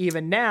to me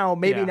even now.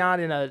 Maybe Yeah. not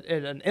in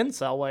an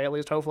incel way, at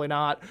least hopefully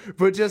not,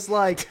 but just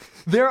like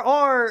there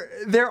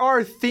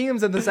are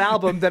themes in this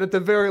album that at the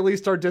very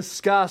least are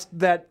discussed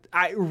that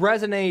I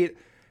resonate.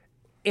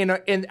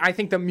 And I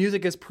think the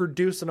music is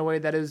produced in a way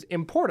that is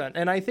important,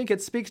 and I think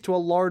it speaks to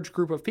a large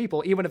group of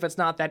people, even if it's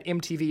not that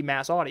MTV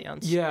mass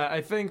audience. Yeah,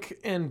 I think,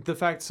 and the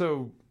fact,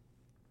 so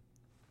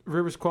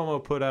Rivers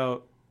Cuomo put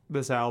out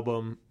this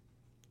album,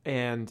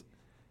 and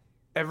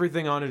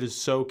everything on it is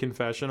so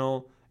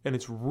confessional, and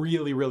it's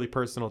really, really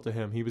personal to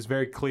him. He was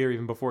very clear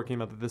even before it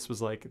came out that this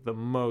was like the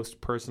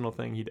most personal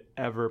thing he'd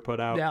ever put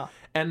out. Yeah.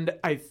 And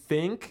I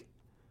think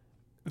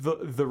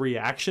the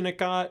reaction it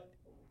got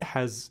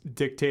has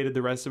dictated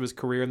the rest of his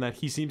career, in that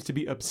he seems to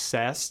be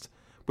obsessed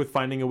with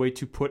finding a way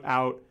to put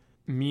out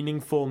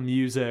meaningful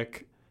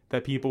music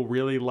that people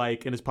really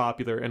like and is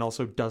popular, and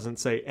also doesn't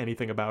say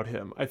anything about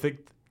him. I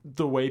think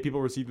the way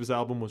people received this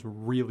album was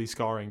really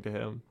scarring to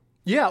him.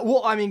 Yeah,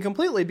 well, I mean,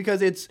 completely,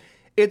 because it's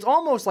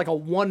almost like a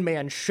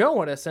one-man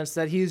show in a sense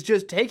that he's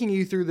just taking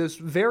you through this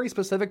very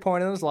specific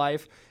point in his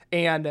life,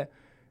 and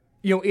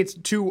you know, it's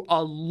to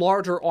a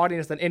larger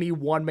audience than any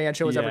one-man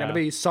show is ever Yeah. going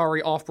to be.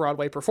 Sorry,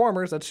 off-Broadway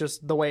performers, that's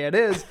just the way it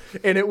is.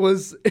 And it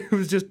was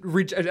just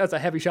that's a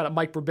heavy shot at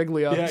Mike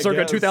Birbiglia, Yeah, I circa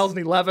guess.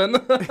 2011.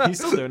 He's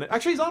still doing it.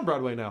 Actually, he's on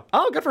Broadway now.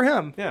 Oh, good for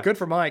him. Yeah. Good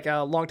for Mike,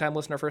 long-time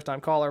listener,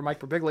 first-time caller, Mike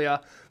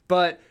Birbiglia.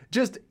 But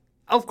just,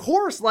 of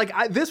course, like,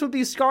 this would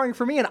be scarring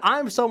for me, and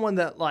I'm someone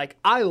that, like,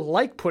 I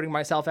like putting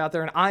myself out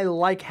there, and I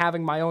like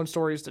having my own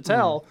stories to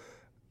tell,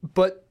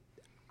 but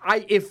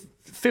if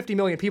 50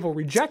 million people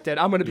reject it,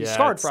 I'm going to be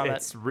scarred from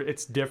it.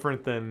 It's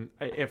different than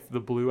if the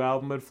Blue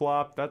album had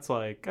flopped. That's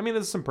like, I mean,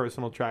 there's some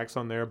personal tracks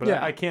on there, but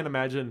Yeah. I can't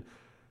imagine.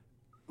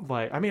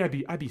 Like, I mean,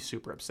 I'd be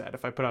super upset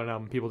if I put out an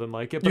album and people didn't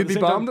like it. But You'd be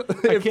bummed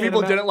if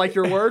people didn't like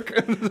your work.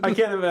 I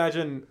can't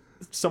imagine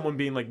someone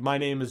being like, "My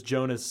name is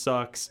Jonas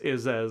Sucks"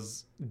 is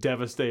as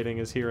devastating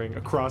as hearing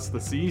 "Across the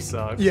Sea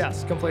Sucks."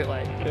 Yes,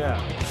 completely. Yeah.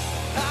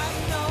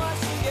 I know I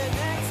should get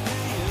next to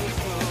you,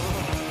 so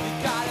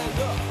you gotta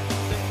look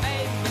that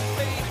made me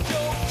think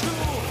you're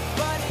cool,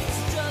 but it's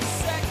just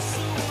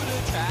sexual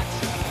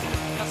attraction,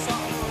 not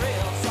something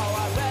real, so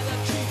I'd rather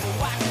keep it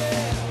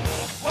whacking.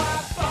 Why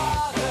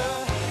bother?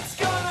 It's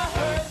gonna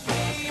hurt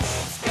me,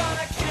 it's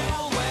gonna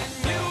kill when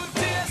you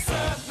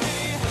desert me.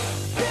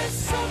 There's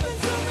something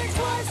to me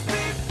twice.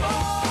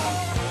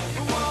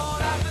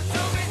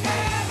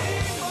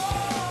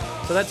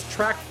 So that's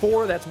track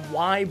 4. That's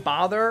Why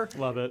Bother.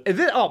 Love it.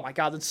 Oh my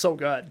God, that's so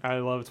good. I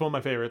love it. It's one of my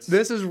favorites.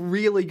 This is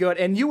really good.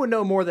 And you would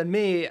know more than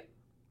me,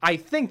 I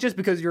think, just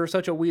because you're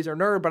such a Weezer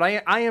nerd, but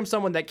I am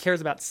someone that cares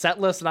about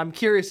set lists, and I'm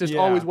curious just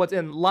always what's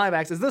in live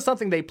acts. Is this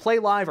something they play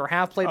live or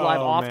have played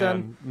live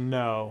often? Man.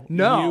 No.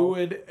 No. You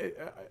would.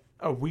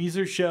 A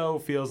Weezer show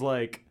feels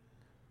like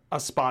a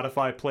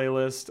Spotify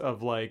playlist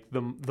of like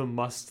the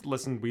must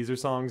listen Weezer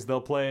songs.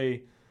 They'll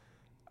play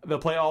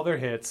all their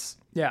hits.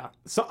 Yeah.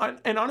 So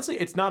and honestly,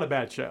 it's not a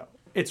bad show.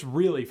 It's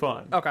really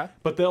fun. Okay.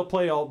 But they'll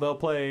play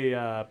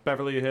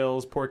Beverly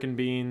Hills, Pork and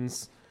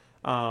Beans,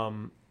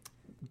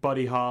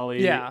 Buddy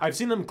Holly. Yeah. I've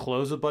seen them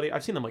close with Buddy.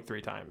 I've seen them like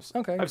 3 times.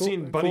 Okay, I've cool.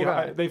 seen Buddy. Cool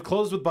guy. They've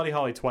closed with Buddy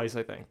Holly twice,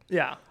 I think.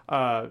 Yeah.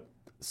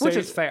 Which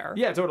is fair.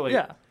 Yeah, totally.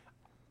 Yeah.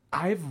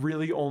 I've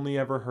really only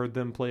ever heard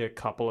them play a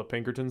couple of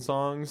Pinkerton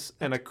songs,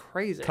 and a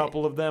crazy.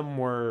 couple of them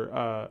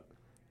were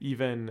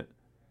even.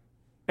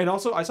 And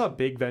also, I saw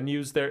big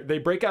venues there. They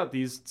break out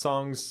these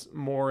songs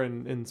more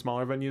in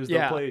smaller venues. They'll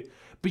Yeah. play.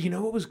 But you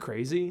know what was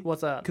crazy?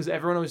 What's that? Because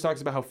everyone always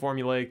talks about how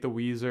formulaic the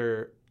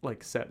Weezer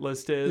like set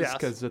list is. Yes.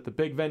 Because at the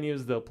big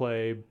venues, they'll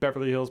play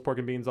Beverly Hills, Pork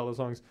and Beans, all those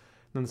songs. And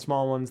then the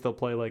small ones, they'll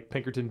play like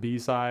Pinkerton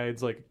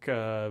B-sides, like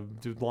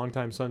Long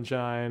Time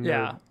Sunshine.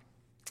 Yeah. Or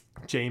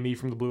Jamie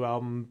from the Blue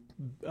Album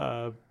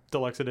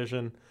Deluxe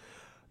Edition.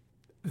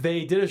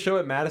 They did a show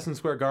at Madison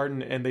Square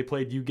Garden, and they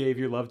played "You Gave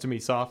Your Love to Me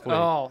Softly."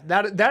 Oh,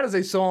 that is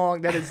a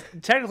song that is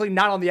technically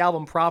not on the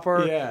album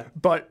proper. Yeah.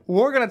 But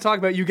we're gonna talk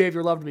about "You Gave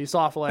Your Love to Me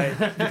Softly"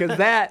 because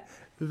that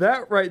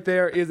right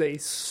there is a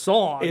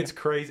song. It's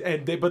crazy,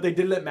 but they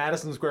did it at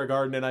Madison Square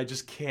Garden, and I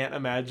just can't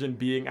imagine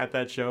being at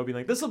that show, being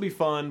like, "This will be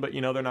fun," but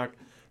they're not.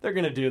 They're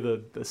gonna do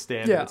the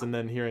standards, Yeah. and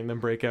then hearing them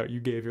break out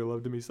 "You Gave Your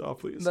Love to Me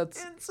Softly" is That's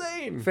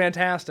insane.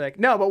 fantastic.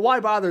 No, but Why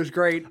Bother is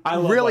great. I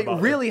love really, Why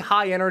Bother. really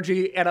high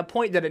energy at a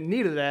point that it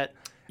needed it.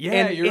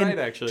 Yeah, you're right,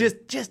 actually.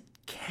 Just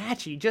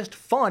catchy, just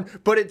fun,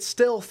 but it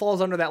still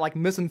falls under that like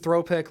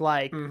misanthropic,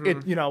 like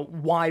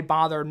why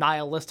bother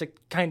nihilistic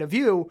kind of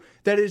view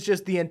that is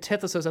just the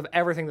antithesis of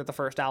everything that the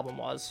first album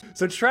was.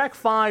 So track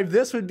 5,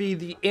 this would be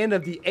the end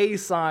of the A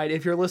side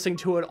if you're listening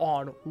to it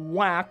on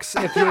wax.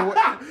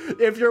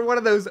 If you're one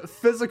of those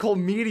physical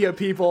media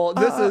people,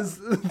 this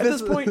At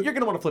this point, you're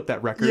gonna want to flip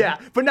that record. yeah,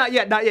 but not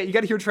yet. You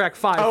got to hear track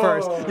 5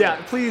 first. Oh. Yeah,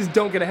 please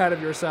don't get ahead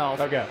of yourself.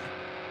 Okay.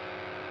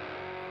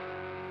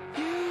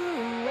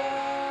 You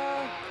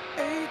are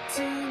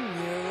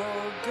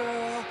 18-year-old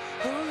girl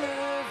who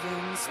live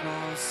in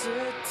small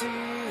city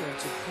of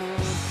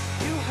Japan.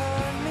 You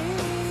heard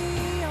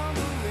me on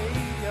the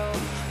radio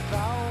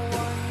about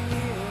 1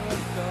 year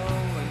ago,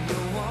 and you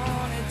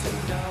wanted to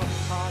know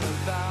all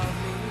about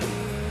me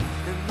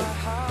and my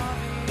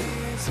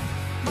hobbies,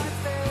 my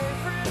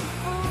favorite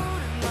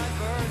food and my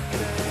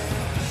birthday.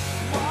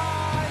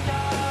 Why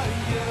are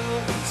you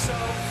so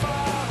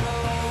far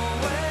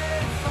away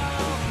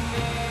from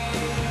me?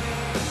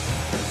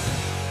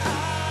 I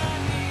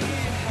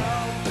need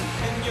help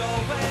in your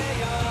way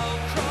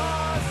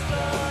across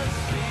the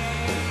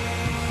sea.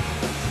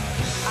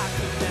 I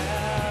could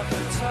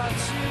never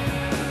touch you.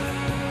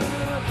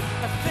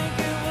 I think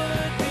it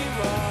would be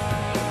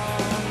wrong.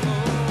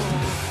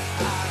 Oh,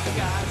 I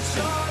got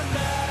your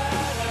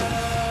letter.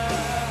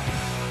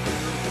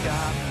 You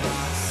got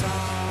my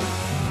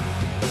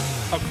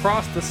song.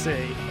 Across the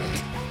Sea.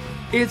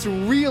 It's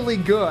really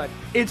good.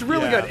 It's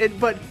really Yeah. good.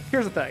 But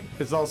here's the thing.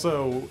 It's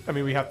also,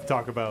 we have to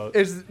talk about.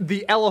 It's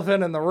the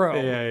elephant in the room.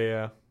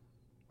 Yeah.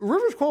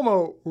 Rivers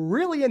Cuomo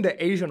really into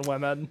Asian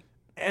women.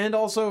 And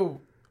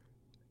also,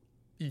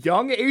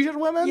 Young Asian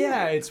women?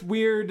 yeah, it's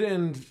weird,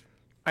 and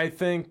I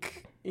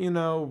think,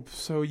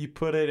 so you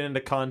put it into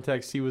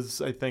context, he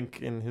was, I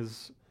think, in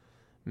his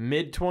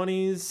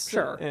mid-20s.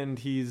 Sure. And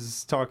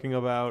he's talking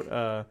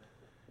about,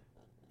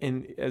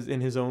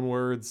 in his own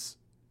words,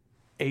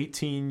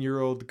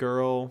 18-year-old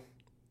girl.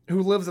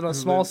 Who lives in a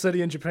small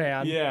city in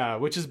Japan. Yeah,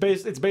 which is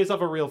based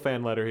off a real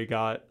fan letter he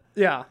got.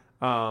 Yeah.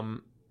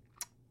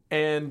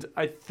 And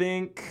I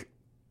think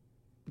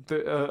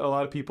a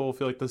lot of people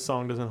feel like the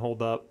song doesn't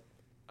hold up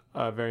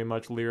very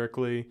much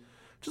lyrically,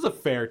 which is a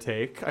fair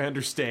take. I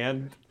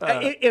understand.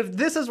 If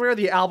this is where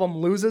the album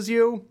loses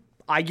you,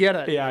 I get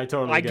it. Yeah, I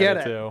totally get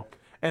it it. too.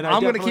 And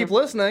I'm going to keep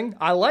listening.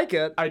 I like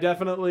it.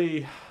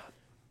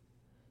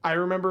 I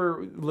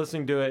remember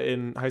listening to it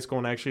in high school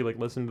and actually like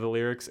listening to the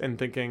lyrics and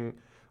thinking,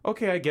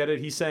 okay, I get it.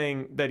 He's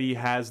saying that he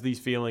has these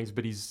feelings,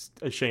 but he's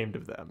ashamed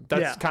of them.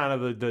 That's kind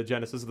of the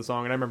genesis of the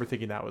song. And I remember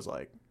thinking that was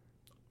like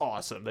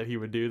awesome that he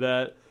would do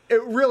that.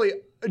 It really,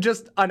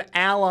 just an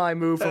ally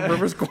move from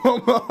Rivers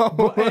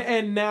Cuomo.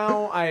 And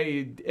now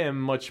I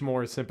am much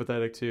more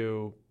sympathetic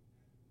to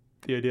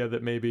the idea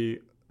that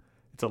maybe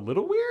it's a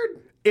little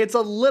weird It's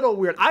a little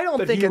weird. I don't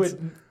that think he it's...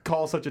 would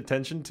call such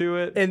attention to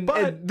it. And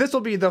this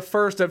will be the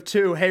first of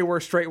 2, hey, we're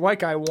straight white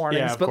guy warnings.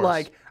 Yeah, of but, course.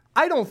 like,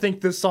 I don't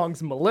think this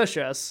song's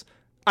malicious.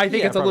 I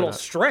think Yeah, it's a probably little not.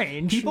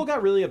 strange. People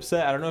got really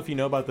upset. I don't know if you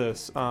know about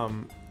this.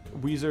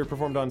 Weezer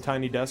performed on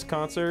Tiny Desk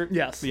Concert,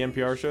 Yes. the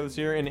NPR show this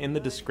year, and in the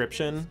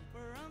description,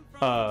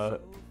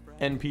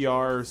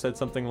 NPR said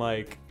something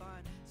like,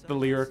 the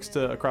lyrics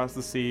to Across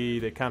the Sea,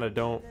 they kind of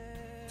don't.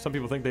 Some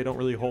people think they don't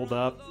really hold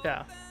up.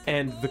 Yeah.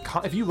 And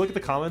if you look at the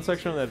comment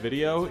section of that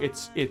video,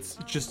 it's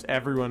just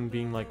everyone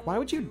being like, "Why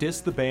would you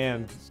diss the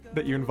band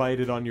that you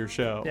invited on your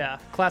show?" Yeah.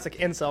 Classic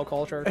incel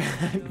culture.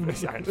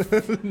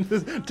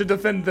 To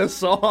defend this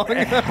song.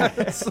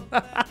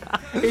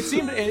 It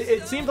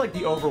seemed like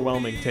the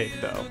overwhelming take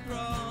though.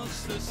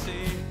 Across the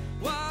sea,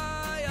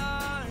 why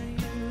are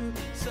you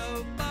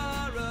so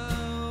far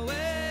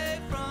away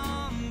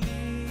from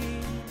me?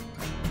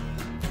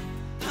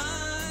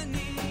 I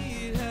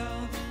need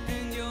help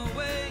in your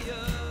way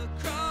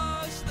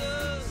across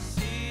the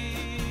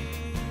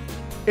sea.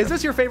 Is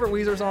this your favorite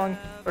Weezer song?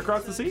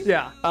 Across the Sea?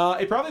 Yeah.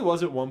 It probably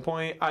was at one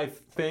point. I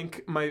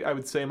think I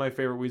would say my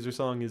favorite Weezer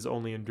song is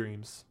Only in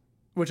Dreams.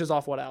 Which is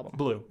off what album?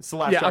 Blue. It's the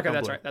last Yeah, track okay, on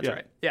that's Blue. right. That's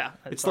right. Yeah.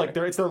 It's sorry. like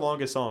it's their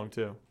longest song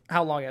too.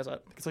 How long is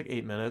it? It's like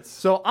 8 minutes.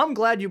 So I'm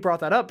glad you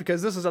brought that up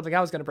because this is something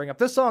I was going to bring up.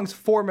 This song's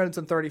 4 minutes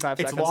and 35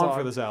 It's seconds long long.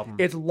 for this album.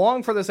 It's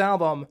long for this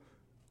album,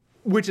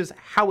 which is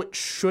how it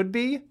should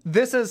be.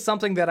 This is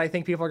something that I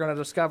think people are going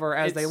to discover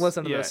as they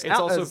listen to this. It's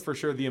also for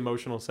sure the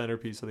emotional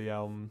centerpiece of the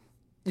album.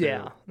 too.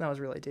 Yeah, that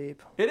was really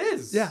deep. It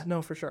is. Yeah,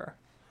 no, for sure.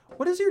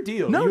 What is your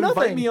deal? No, you invite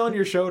nothing. me on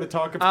your show to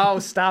talk about. Oh,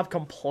 stop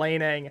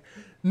complaining.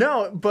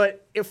 No,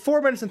 but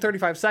 4 minutes and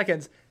 35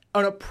 seconds,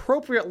 an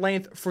appropriate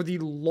length for the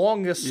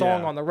longest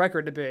song Yeah. on the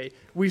record to be.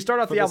 We start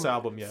off For the this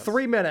album, album, yes.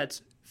 3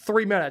 minutes,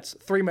 3 minutes,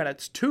 3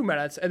 minutes, 2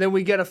 minutes, and then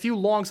we get a few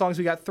long songs.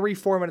 We got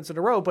 3-4 minutes in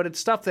a row, but it's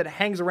stuff that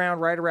hangs around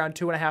right around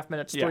 2.5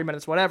 minutes, Yeah. 3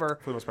 minutes, whatever.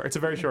 For the most part, it's a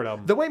very short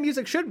album. The way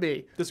music should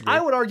be. Disagree.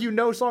 I would argue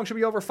no song should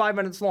be over 5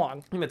 minutes long.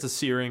 I think that's a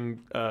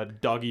searing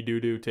doggy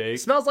doo-doo take.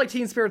 Smells Like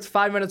Teen Spirit's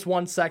 5 minutes,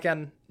 1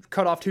 second,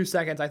 cut off 2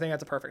 seconds. I think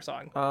that's a perfect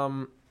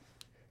song.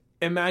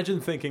 Imagine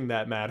thinking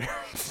that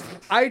matters.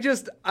 I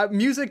just,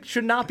 music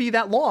should not be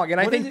that long, and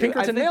I think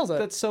Pinkerton nails it.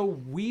 That's so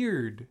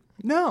weird.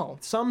 No.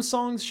 Some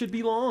songs should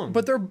be long,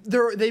 But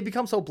they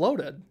become so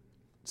bloated.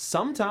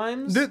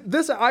 sometimes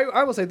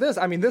I will say this.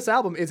 I mean, this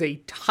album is a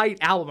tight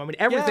album. I mean,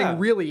 everything Yeah.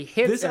 really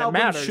hits this and it album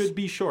matters. should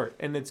be short,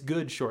 and it's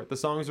good short. The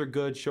songs are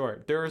good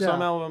short. There are some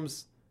Yeah.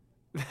 albums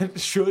that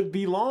should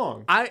be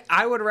long.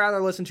 I would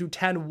rather listen to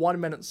 10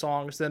 1-minute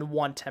songs than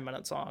one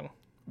 10-minute song,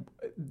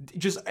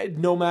 Just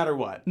no matter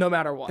what. no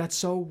matter what. That's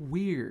so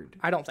weird.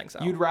 I don't think so.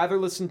 You'd rather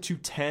listen to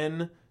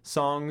 10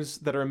 songs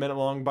that are a minute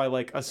long by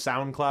like a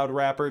SoundCloud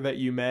rapper that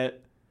you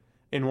met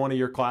in one of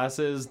your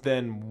classes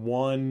than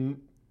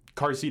one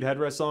car seat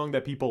headrest song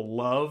that people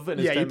love. And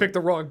yeah, you picked the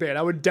wrong band.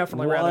 I would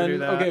definitely rather do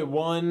that. Okay,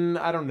 one,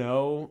 I don't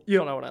know, You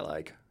don't know what I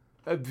like.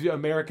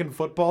 American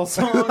football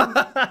song.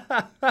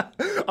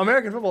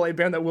 American Football, a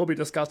band that will be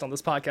discussed on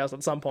this podcast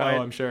at some Oh, point.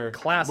 I'm sure.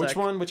 Classic. Which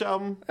one? Which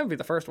album? That would be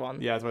the first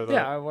one. Yeah, that's what I thought.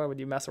 Yeah, why would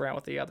you mess around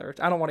with the other?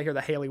 I don't want to hear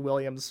the Haley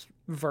Williams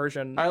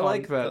version. I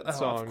like that Of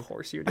song.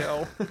 course you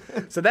do.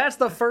 So that's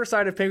the first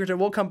side of Pinkerton.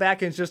 We'll come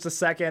back in just a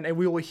second, and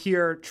we will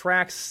hear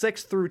tracks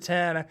 6 through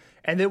 10,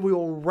 and then we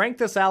will rank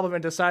this album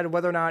and decide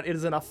whether or not it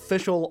is an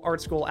official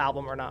Art School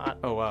album or not.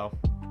 Oh, wow.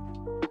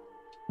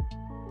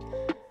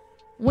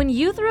 When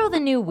you throw the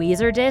new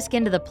Weezer disc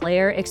into the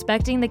player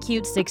expecting the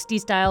cute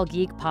 60s-style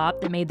geek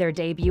pop that made their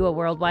debut a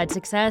worldwide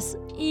success,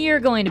 you're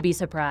going to be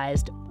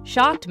surprised.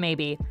 Shocked,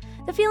 maybe.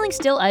 The feeling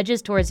still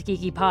edges towards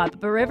geeky pop,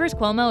 but Rivers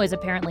Cuomo is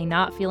apparently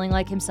not feeling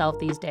like himself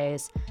these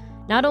days.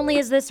 Not only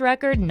is this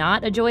record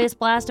not a joyous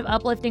blast of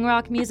uplifting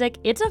rock music,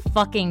 it's a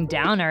fucking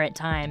downer at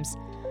times.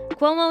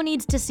 Cuomo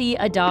needs to see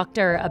a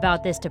doctor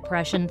about this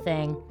depression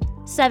thing.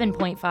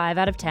 7.5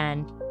 out of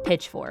 10.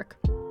 Pitchfork.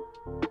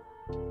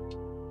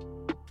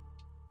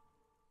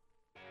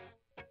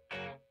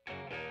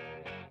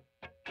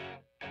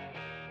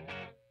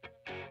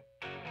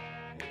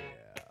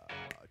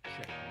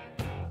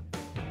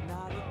 When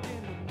I look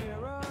in the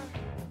mirror,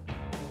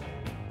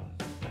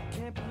 I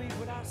can't believe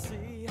what I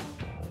see.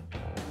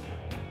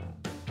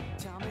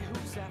 Tell me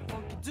who's that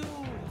funky dude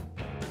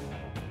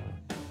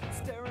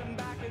staring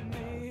back at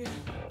me?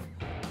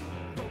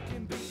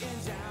 Broken, beaten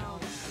down,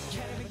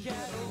 can't even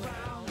get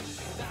around.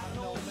 Without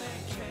no man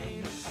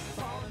came, I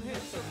fall and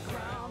hit the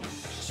ground,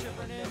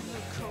 shivering in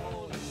the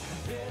cold,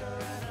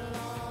 bitter and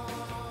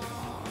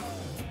alone.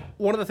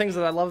 One of the things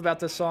that I love about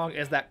this song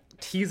is that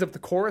tease of the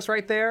chorus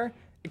right there.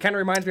 It kind of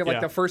reminds me of like Yeah.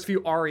 the first few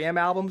REM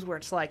albums where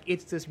it's like,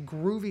 it's this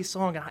groovy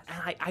song. And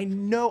I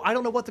know, I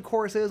don't know what the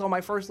chorus is on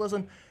my first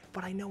listen,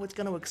 but I know it's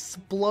going to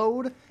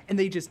explode. And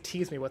they just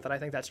tease me with it. I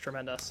think that's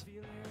tremendous.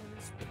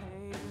 This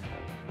pain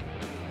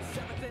is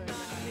everything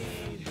I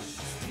need.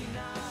 It's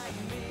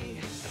denying me.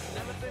 And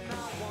everything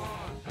I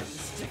want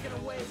is taken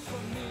away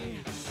from me.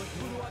 But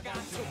who do I got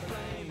to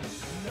blame?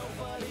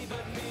 Nobody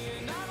but me.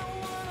 And I don't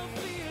wanna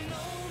be an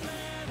old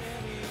man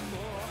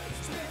anymore.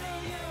 It's been a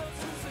year or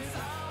two since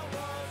I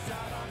was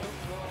out on the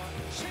floor,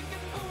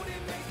 shaking booty,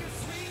 making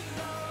sweet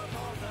love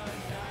all the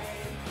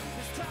night.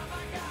 This time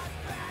I got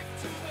back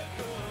to the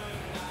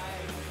good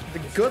life. The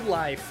Good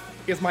Life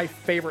is my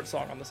favorite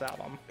song on this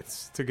album.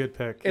 It's a good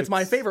pick. It's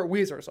my favorite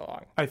Weezer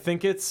song. I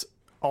think it's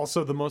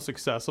also the most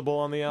accessible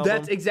on the album.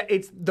 That's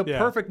it's the Yeah.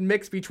 perfect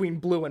mix between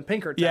Blue and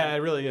Pinkerton. Yeah, it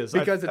really is.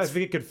 Because I it's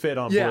think it could fit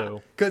on yeah,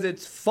 Blue. because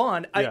it's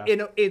fun. Yeah.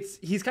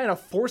 He's kind of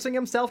forcing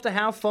himself to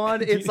have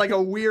fun. It's like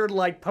a weird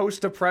like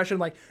post-depression.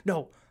 Like,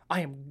 no,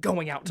 I am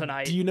going out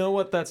tonight. Do you know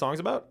what that song's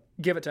about?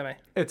 Give it to me.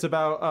 It's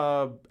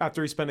about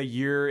after he spent a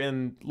year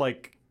in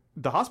like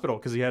the hospital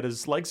because he had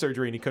his leg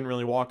surgery and he couldn't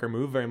really walk or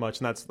move very much,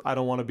 and that's I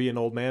don't want to be an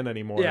old man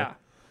anymore.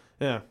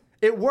 Yeah.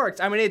 It works.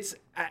 I mean, it's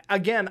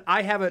again,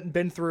 I haven't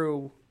been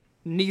through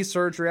knee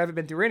surgery. I haven't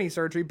been through any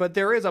surgery, but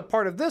there is a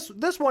part of this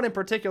one in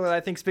particular that I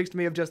think speaks to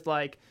me of just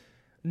like,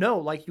 no,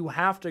 like you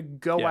have to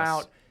go Yes.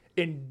 out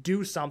and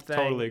do something.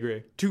 Totally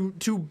agree.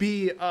 To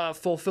be a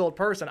fulfilled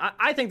person.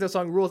 I think the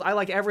song rules. I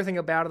like everything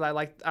about it.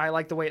 I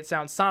like the way it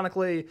sounds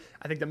sonically.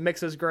 I think the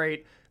mix is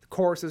great. The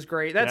chorus is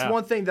great. That's Yeah.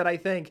 one thing that I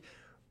think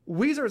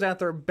Weezer's at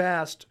their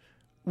best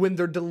when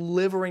they're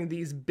delivering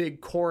these big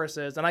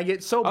choruses, and I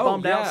get so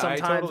bummed out yeah, I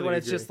sometimes totally when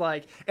it's agree. just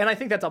like, and I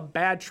think that's a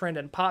bad trend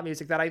in pop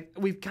music that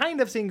we've kind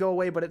of seen go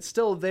away, but it's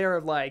still there.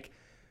 Of like,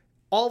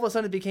 all of a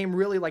sudden it became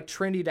really like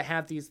trendy to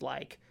have these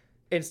like,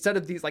 instead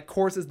of these like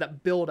choruses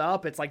that build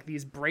up, it's like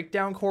these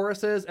breakdown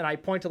choruses, and I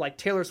point to like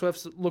Taylor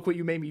Swift's "Look What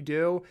You Made Me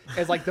Do"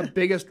 as like the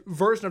biggest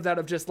version of that,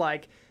 of just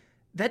like,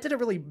 that didn't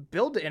really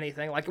build to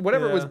anything. Like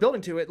whatever it was Yeah.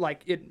 building to,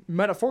 it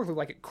metaphorically,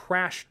 like it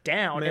crashed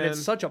down, and it's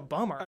Man. such a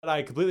bummer.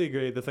 I completely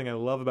agree. The thing I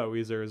love about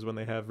Weezer is when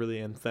they have really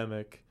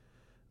anthemic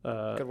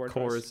Good word choice.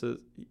 choruses.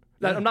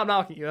 I'm not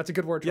knocking you. That's a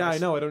good word choice. Yeah, I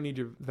know. I don't need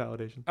your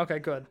validation. Okay,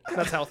 good.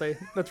 That's healthy.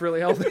 That's really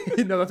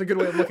healthy. No, that's a good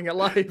way of looking at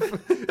life,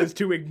 is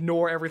to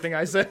ignore everything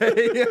I say.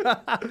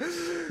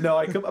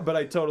 No, but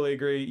I totally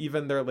agree.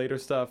 Even their later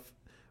stuff,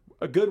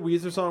 a good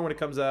Weezer song when it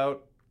comes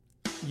out,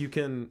 you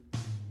can.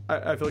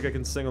 I feel like I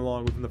can sing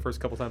along within the first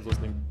couple times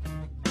listening.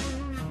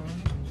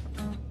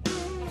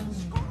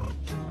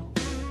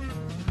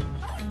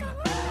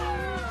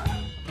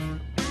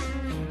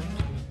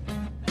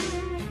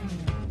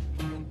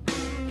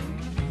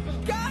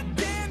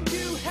 Goddamn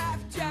you half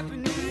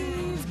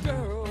Japanese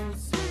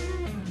girls,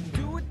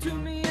 do it to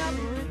me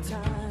every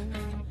time.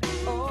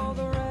 All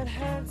the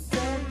redheads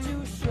said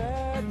to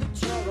shred the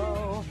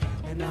cello,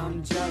 and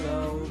I'm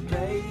jello,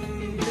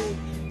 baby.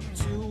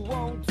 You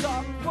won't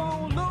talk,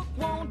 won't look,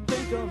 won't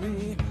think of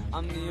me.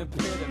 I'm the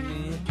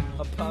epitome,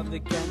 a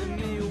public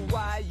enemy.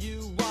 Why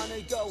you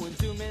wanna go and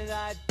do me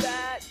like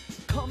that?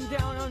 Come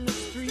down on the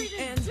street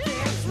and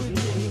dance with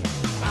me.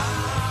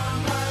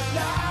 I'm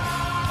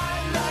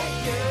alive like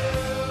you,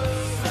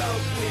 so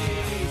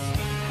please,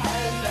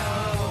 hello,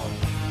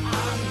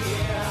 I'm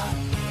here,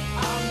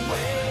 I'm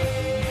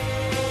waiting.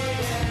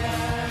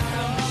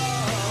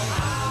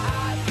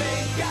 I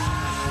think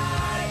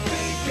I'd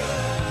be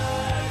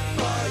good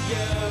for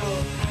you,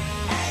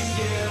 and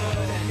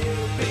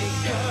you'd be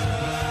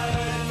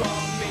good for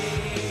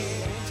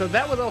me. So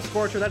that was El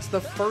Scorcher. That's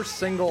the first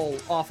single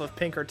off of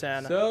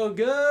Pinkerton. So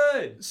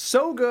good.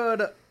 So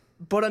good,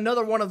 but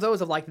another one of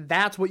those of like,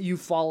 that's what you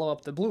follow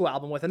up the Blue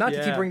album with. And not to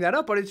keep Yeah. bringing that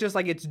up, but it's just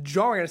like, it's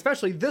jarring,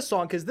 especially this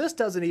song, because this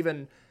doesn't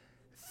even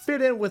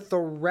fit in with the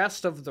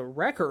rest of the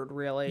record,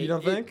 really. You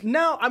don't think?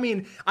 No, I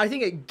mean, I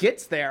think it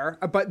gets there,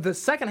 but the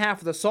second half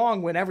of the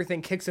song, when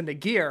everything kicks into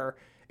gear,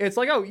 it's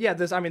like, oh yeah,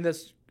 this,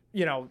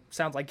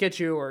 sounds like Get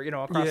You, or,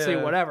 Across the Sea,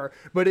 Yeah. whatever.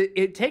 But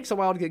it takes a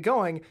while to get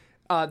going.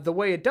 The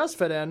way it does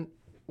fit in,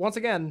 once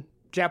again,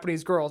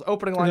 Japanese Girls,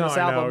 opening line of this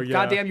I album. know, yeah.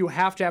 Goddamn you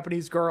half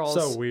Japanese girls.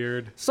 So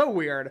weird. So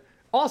weird.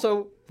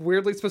 Also,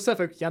 weirdly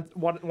specific.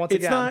 Once It's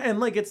again. not, and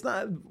like it's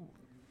not. I'm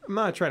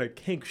not trying to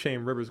kink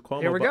shame Rivers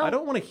Cuomo, Here we but go. I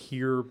don't want to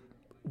hear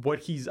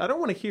I don't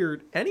want to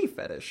hear any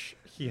fetish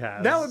he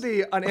has. That would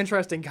be an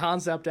interesting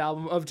concept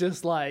album of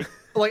just like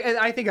and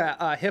I think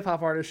a hip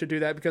hop artist should do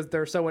that, because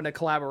they're so into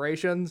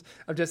collaborations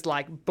of just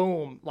like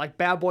boom, like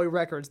Bad Boy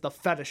Records, the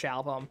fetish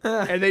album,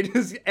 and they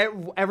just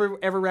every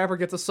rapper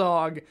gets a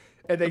song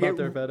and they About get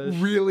their fetish.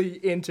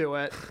 really into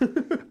it.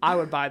 I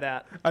would buy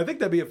that. I think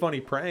that'd be a funny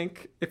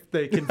prank if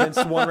they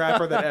convinced one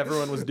rapper that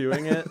everyone was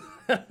doing it.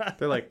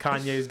 They're like,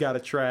 Kanye's got a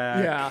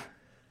track. Yeah.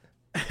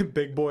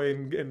 Big Boy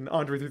and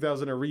Andre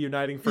 3000 are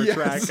reuniting for a Yes.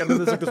 track, and then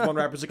there's like this one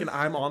rapper's like, and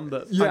I'm on the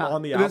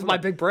album. This is my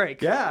big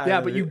break. Yeah.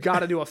 Yeah, but you got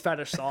to do a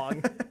fetish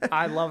song.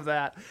 I love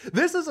that.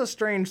 This is a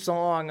strange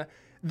song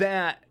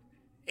that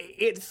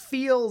it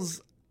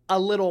feels a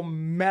little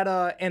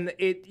meta, and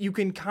you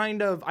can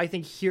kind of, I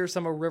think, hear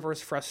some of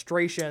Rivers'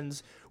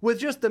 frustrations with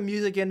just the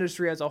music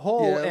industry as a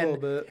whole. Yeah, a and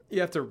little bit.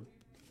 You have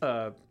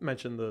to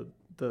mention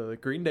the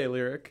Green Day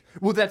lyric.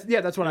 well, that's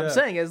what I'm Yeah.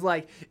 saying is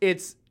like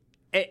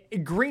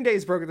Green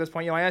Day's broke at this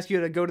point. I asked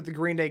you to go to the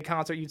Green Day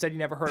concert. You said you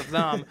never heard of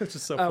them, Which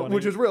is so funny.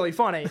 which was really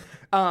funny.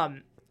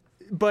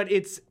 But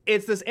it's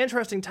this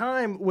interesting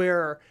time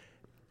where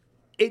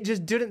it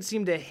just didn't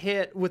seem to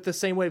hit with the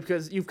same way,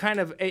 because you've kind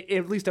of,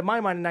 at least in my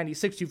mind, in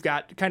 '96, you've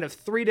got kind of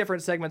three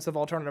different segments of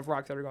alternative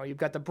rock that are going. You've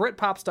got the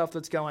Britpop stuff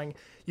that's going.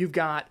 You've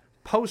got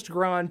post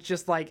grunge,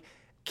 just like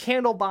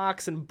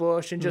Candlebox and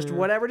Bush and just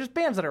whatever, just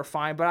bands that are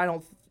fine, but I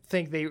don't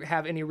think they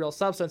have any real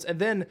substance. And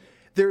then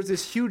there's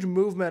this huge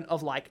movement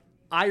of like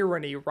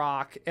irony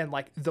rock, and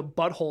like the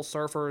Butthole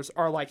Surfers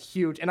are like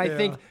huge. And I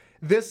think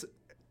this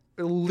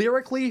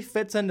lyrically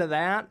fits into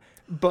that,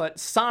 but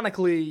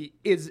sonically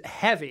is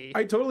heavy.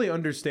 I totally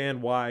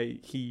understand why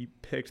he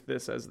picked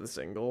this as the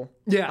single.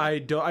 Yeah. I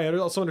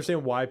also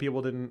understand why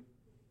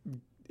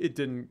it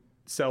didn't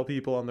sell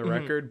people on the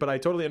record, but I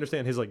totally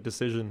understand his like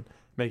decision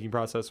making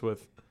process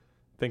with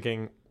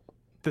thinking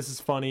this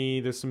is funny,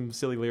 there's some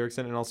silly lyrics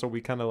in it, and also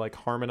we kind of like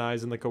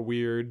harmonize in like a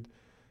weird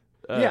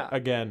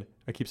again,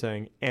 I keep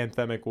saying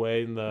anthemic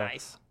way in the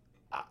Nice.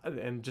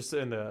 And just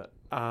in the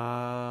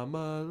I'm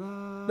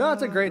alive. No,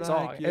 it's a great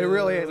song. like It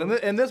really is. you.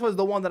 And this was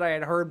the one that I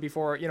had heard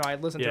before, I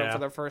had listened to it Yeah. for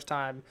the first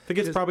time. I think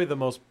it's Just- probably the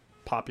most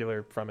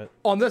popular from it.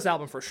 on this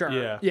album for sure.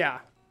 Yeah. Yeah.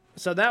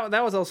 So that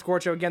was El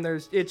Scorcho. Again,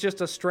 it's just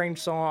a strange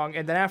song.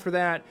 And then after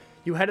that,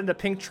 you head into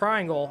Pink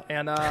Triangle,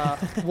 and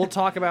we'll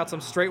talk about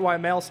some straight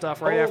white male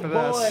stuff right after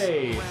this.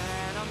 boy.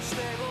 When I'm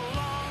stable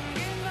long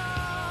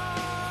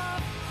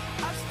enough,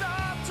 I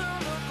start to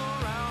look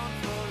around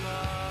for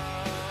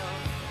love.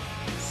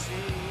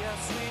 See a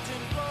sweet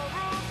and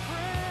floral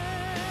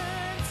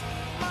print.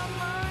 My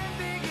mind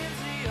begins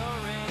the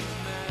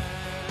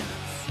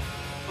arrangements.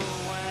 But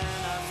when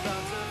I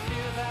start to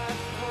feel that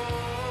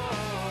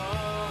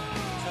pull,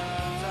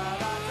 turns out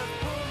I just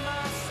pull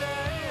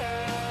myself.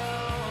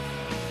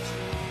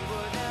 She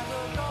would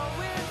never go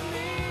with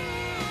me.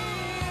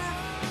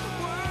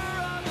 We're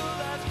under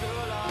that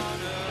girl on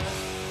earth.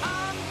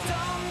 I'm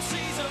dumb,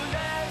 she's a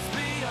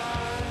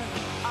lesbian.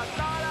 I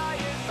thought I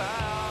had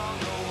found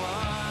the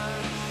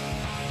one.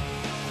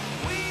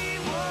 We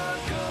were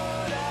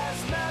good as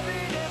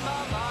married in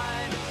my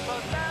mind,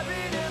 but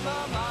married in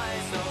my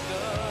mind's no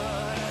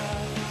good.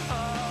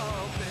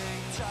 Oh, big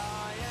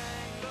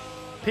triangle.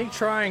 Pink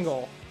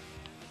Triangle.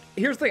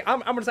 Here's the thing.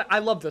 I'm going to say I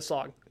love this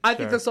song. I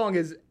think Sure. this song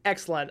is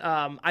excellent.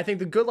 I think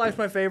The Good Life's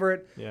my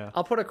favorite. Yeah.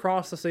 I'll put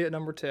Across the Sea at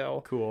number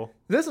 2. Cool.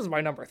 This is my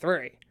number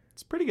 3.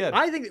 It's pretty good.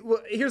 I think, well,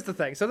 here's the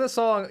thing. So this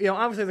song,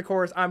 obviously the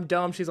chorus, I'm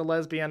dumb, she's a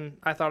lesbian.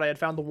 I thought I had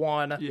found the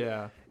one.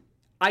 yeah.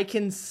 I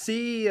can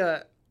see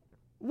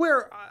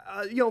where,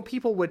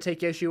 people would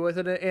take issue with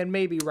it, and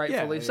maybe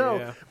rightfully yeah, so.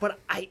 yeah. But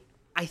I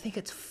think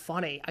it's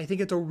funny. I think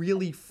it's a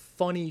really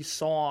funny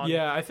song.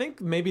 Yeah, I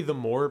think maybe the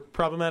more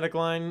problematic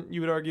line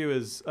you would argue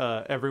is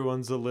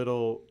everyone's a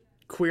little.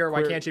 Queer, why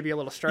Queer- can't you be a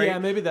little straight? Yeah,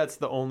 maybe that's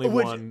the only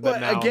Which, one well, that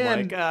now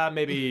again- I'm like,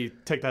 maybe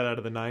take that out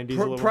of the 90s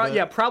a little bit.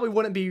 Yeah, probably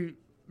wouldn't be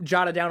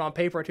jotted down on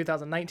paper in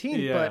 2019,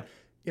 Yeah.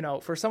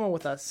 but for someone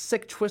with a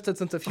sick, twisted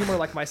sense of humor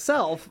like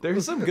myself,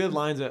 There's some good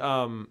lines.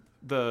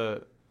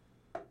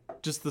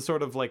 Just the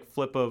sort of like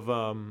flip of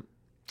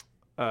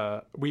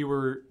we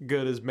were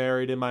good as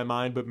married in my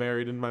mind, but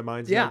married in my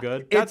mind's Yeah, no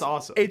good. it's- That's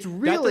awesome. it's that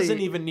really- doesn't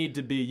even need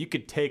to be. You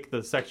could take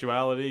the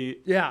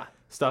sexuality yeah,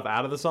 stuff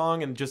out of the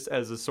song and just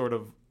as a sort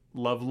of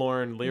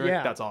lovelorn lyric.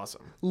 Yeah. That's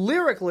awesome.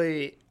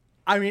 lyrically,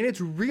 I mean,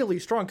 it's really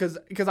strong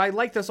because I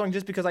like this song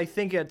just because I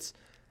think it's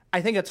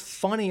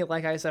funny.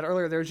 Like I said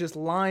earlier, there's just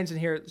lines in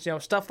here,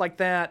 stuff like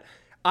that.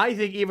 I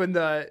think even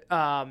the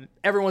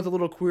everyone's a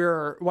little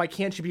queer. Why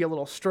can't you be a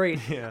little straight?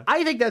 Yeah.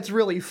 I think that's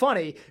really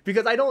funny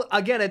because I don't.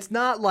 Again, it's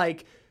not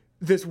like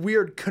this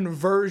weird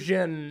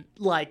conversion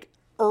like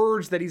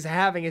urge that he's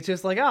having. It's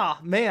just like, oh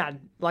man,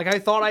 like I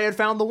thought I had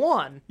found the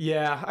one.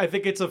 Yeah, I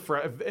think it's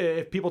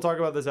if people talk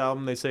about this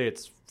album, they say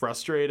it's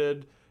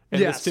frustrated. And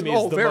Yes. this to me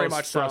Oh, is the very most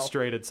much so.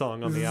 frustrated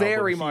song on the album.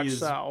 Very He much is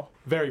so.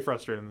 Very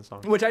frustrated in the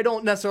song. Which I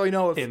don't necessarily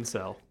know if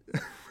Incel.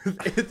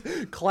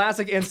 it's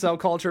classic incel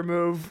culture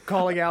move,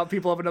 calling out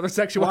people of another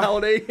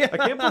sexuality. I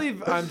can't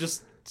believe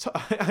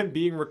I'm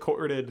being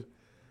recorded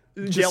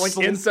Yelling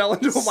incel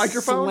into a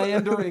microphone.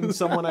 slandering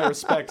someone I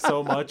respect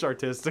so much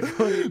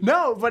artistically.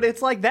 No, but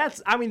it's like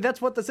that's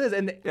what this is.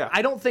 And Yeah.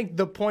 I don't think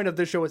the point of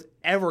this show is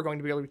ever going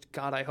to be,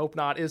 God, I hope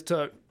not, is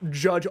to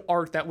judge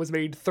art that was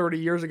made 30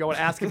 years ago and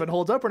ask if it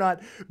holds up or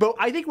not. But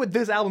I think with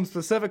this album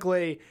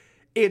specifically,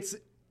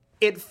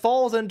 it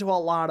falls into a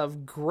lot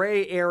of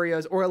gray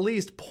areas, or at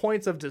least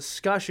points of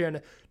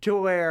discussion, to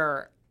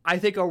where I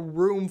think a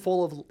room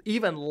full of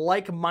even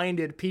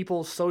like-minded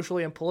people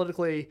socially and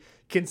politically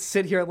can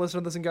sit here and listen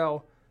to this and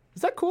go,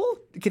 is that cool?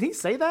 Can he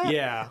say that?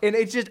 Yeah. And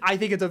it's just, I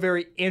think it's a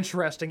very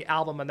interesting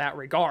album in that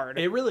regard.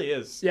 It really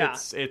is. Yeah.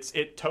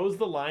 It toes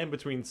the line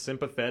between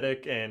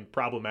sympathetic and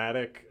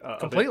problematic. Of it.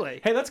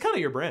 Completely. Hey, that's kind of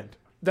your brand.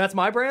 That's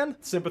my brand.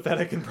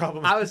 Sympathetic and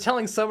problematic. I was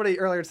telling somebody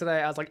earlier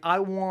today, I was like, I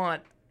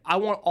want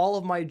all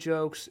of my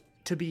jokes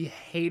to be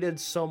hated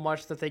so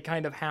much that they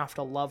kind of have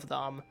to love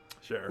them.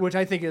 Sure. Which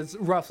I think is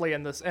roughly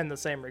in the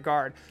same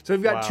regard. So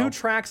we've got Wow. 2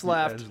 tracks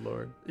left.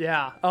 Edgelord.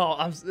 Yeah. Oh,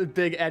 I'm a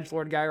big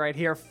edgelord guy right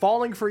here.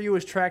 Falling for You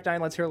is track 9.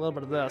 Let's hear a little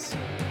bit of this.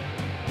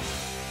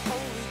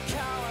 Holy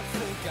cow, I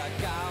think I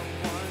got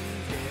one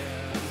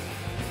here.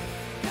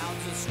 Now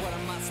just what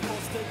am I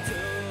supposed to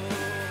do?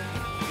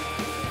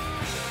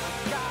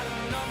 I've got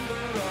a number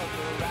of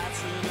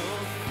irrational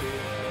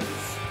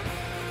fears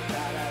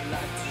that I'd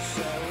like to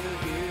share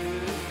with you.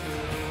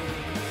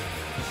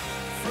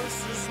 First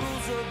there's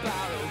rules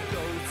about old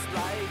goats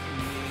like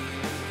me,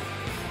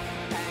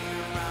 hanging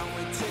around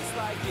with chicks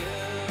like you.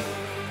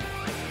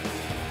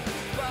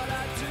 But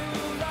I do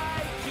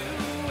like you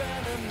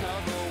and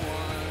another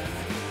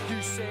one.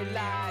 You say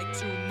like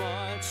too much.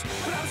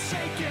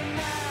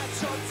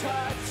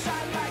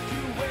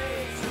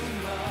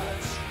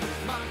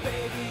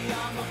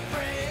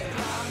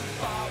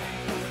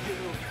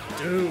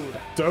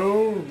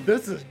 Dude,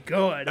 This is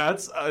good.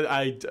 that's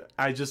I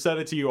just said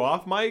it to you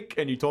off mic,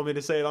 and you told me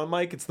to say it on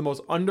mic. It's the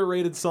most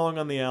underrated song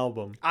on the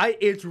album.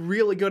 It's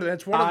really good, and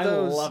it's one of I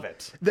those love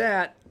it.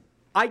 that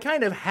I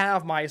kind of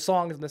have my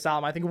songs in this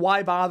album. I think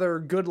Why Bother,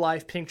 Good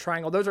Life, Pink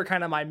Triangle, those are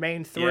kind of my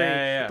main three.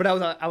 Yeah. But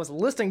I was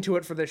listening to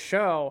it for this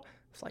show.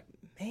 It's like,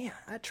 man,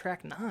 that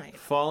track 9.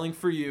 Falling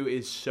for You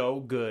is so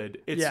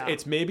good.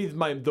 It's maybe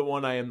the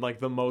one I am like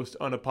the most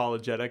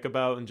unapologetic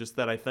about, and just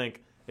that I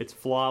think it's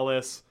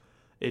flawless.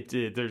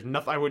 There's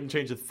nothing, I wouldn't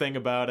change a thing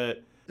about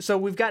it. So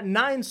we've got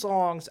 9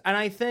 songs, and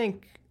I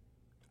think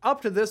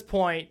up to this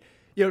point,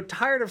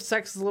 Tired of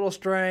Sex is a little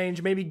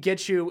strange. Maybe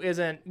Get You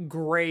isn't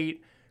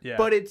great. Yeah.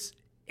 But it's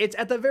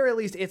at the very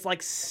least, it's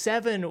like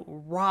 7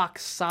 rock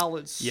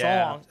solid songs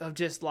Yeah. of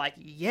just like,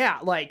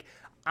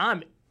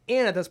 I'm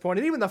in at this point.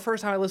 And even the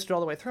first time I listened to it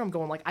all the way through, I'm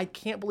going like, I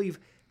can't believe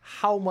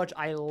how much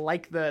I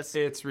like this.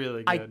 It's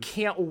really good. I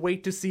can't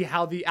wait to see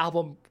how the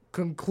album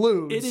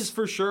concludes. It is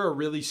for sure a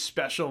really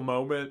special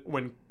moment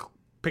when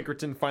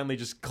Pinkerton finally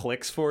just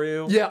clicks for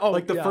you. Yeah,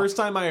 like the yeah. first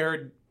time I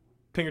heard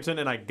Pinkerton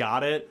and I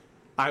got it,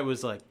 I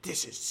was like,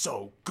 this is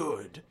so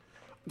good.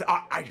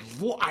 I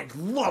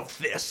love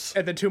this.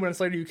 And then 2 minutes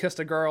later, you kissed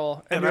a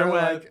girl, and, And I you're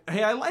went, like,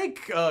 hey, I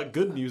like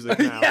good music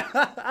now.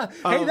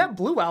 hey, that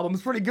Blue album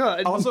is pretty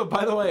good. Also,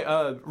 by the way,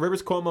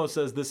 Rivers Cuomo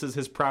says this is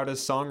his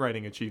proudest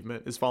songwriting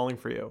achievement, is Falling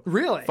for You.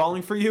 Really?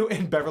 Falling for You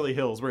and Beverly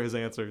Hills were his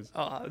answers.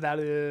 That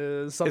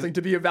is something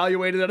to be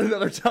evaluated at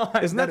another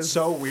time. Isn't that is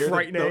so weird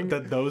frightening.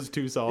 that those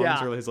two songs Yeah.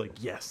 are his, like,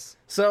 yes.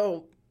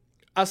 So,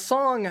 a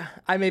song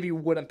I maybe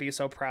wouldn't be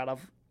so proud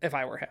of if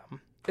I were him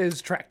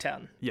is track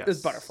 10. Yes.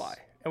 Is Butterfly.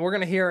 And we're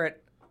going to hear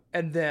it,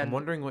 and then I'm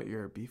wondering what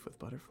your beef with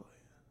Butterfly.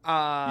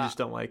 You just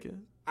don't like it?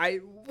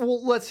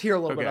 let's hear a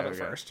little bit Okay, of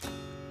it okay. first.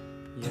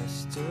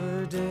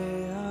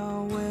 Yesterday I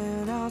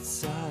went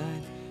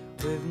outside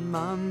with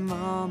my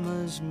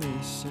mama's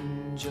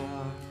mason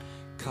jar,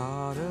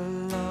 caught a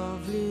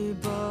lovely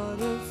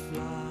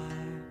butterfly.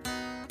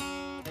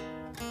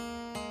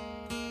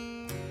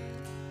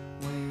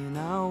 When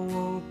I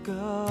woke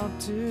up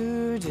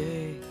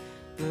today,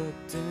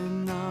 looked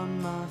in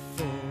on my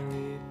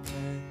fairy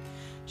pet,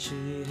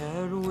 she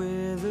had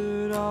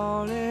withered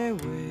all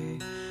away.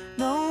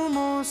 No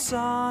more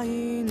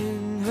sighing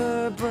in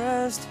her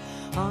breast.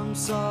 I'm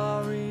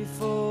sorry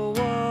for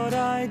what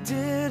I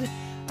did.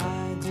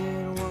 I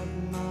did what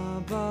my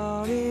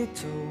body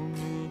told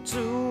me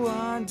to.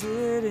 I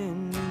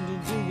didn't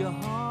mean to do you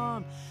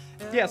harm.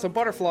 Yeah, so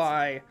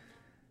Butterfly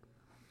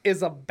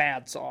is a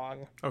bad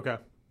song. Okay.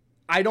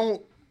 I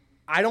don't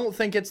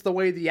think it's the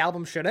way the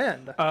album should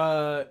end.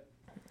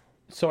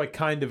 So I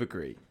kind of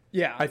agree.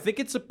 Yeah. I think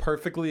it's a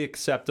perfectly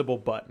acceptable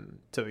button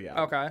to the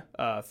album. Okay.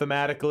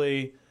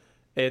 Thematically,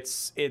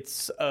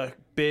 it's a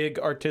big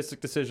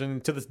artistic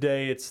decision. To this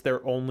day, it's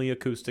their only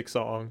acoustic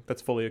song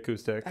that's fully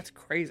acoustic. That's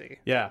crazy.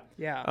 Yeah.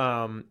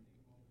 Yeah.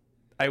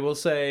 I will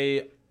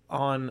say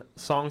on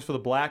Songs for the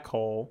Black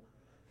Hole,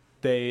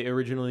 they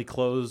originally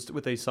closed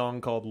with a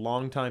song called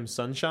Long Time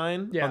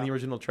Sunshine Yeah. on the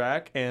original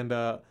track, and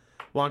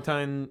Long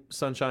Time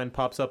Sunshine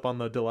pops up on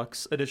the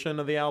deluxe edition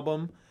of the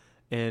album,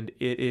 and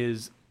it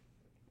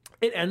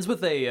ends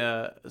with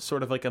a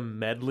sort of like a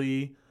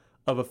medley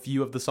of a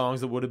few of the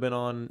songs that would have been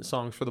on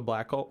Songs for the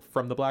Black Hole,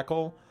 from the Black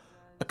Hole.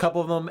 A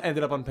couple of them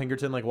ended up on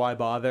Pinkerton, like Why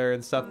Bother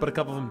and stuff, but a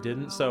couple of them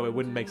didn't, so it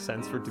wouldn't make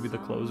sense for it to be the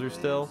closer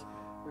still.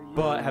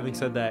 But having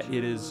said that,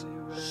 it is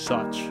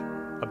such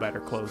a better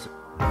closer.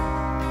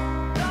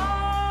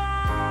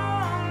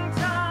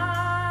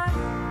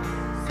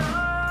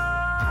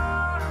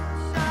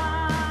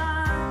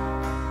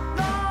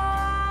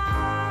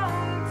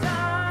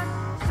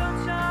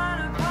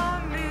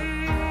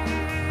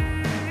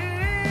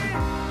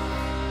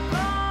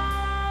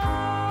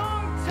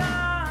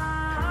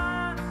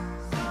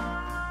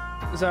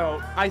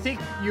 So I think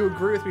you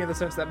agree with me in the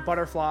sense that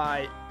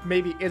Butterfly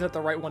maybe isn't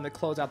the right one to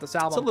close out this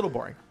album. It's a little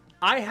boring.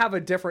 I have a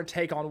different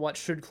take on what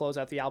should close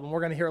out the album.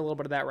 We're going to hear a little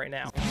bit of that right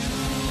now.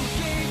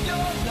 Gave your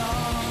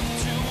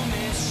love to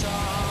me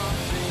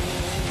softly.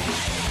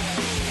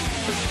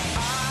 I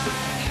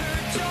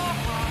heard your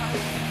heart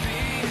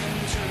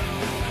beating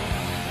true.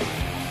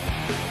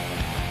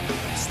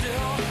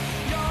 Still,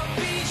 your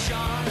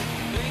vision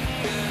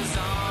lingers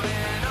on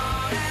and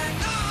on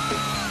and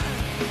on.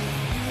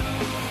 You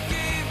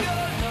gave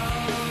your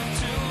love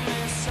to me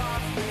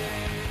softly.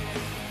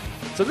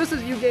 So this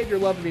is You Gave Your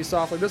Love to Me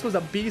Softly. This was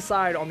a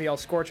B-side on the El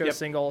Scorcho Yep.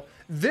 single.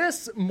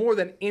 This, more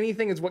than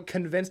anything, is what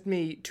convinced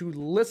me to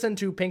listen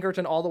to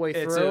Pinkerton all the way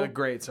through. It's a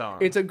great song.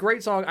 It's a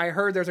great song. I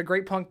heard there's a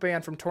great punk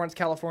band from Torrance,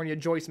 California,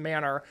 Joyce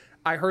Manor.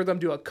 I heard them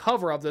do a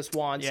cover of this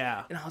once.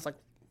 Yeah. And I was like,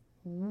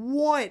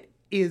 what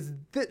is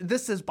this?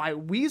 This is by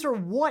Weezer?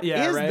 What is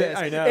yeah, right? this?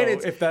 I know. And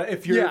it's,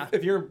 If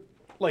your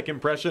like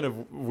impression of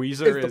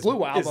Weezer It's the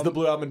Blue is album. the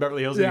Blue album in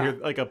Beverly Hills, Yeah. and you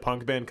hear like a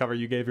punk band cover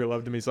You Gave Your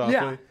Love to Me Softly.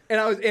 yeah.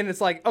 And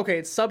it's like, okay,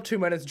 it's sub 2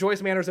 minutes.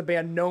 Joyce Manor's a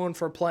band known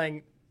for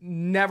playing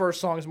never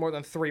songs more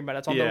than 3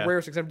 minutes. On Yeah. the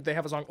rarest exception, they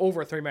have a song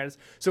over 3 minutes.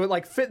 So it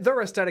like fit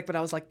their aesthetic, but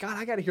I was like, God,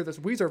 I got to hear this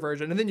Weezer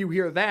version. And then you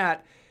hear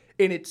that,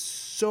 and it's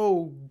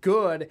so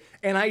good.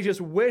 And I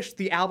just wish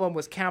the album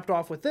was capped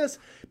off with this,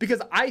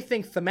 because I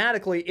think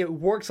thematically it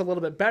works a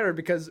little bit better,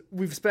 because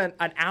we've spent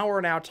an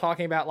hour now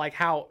talking about like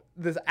how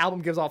this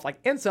album gives off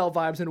like incel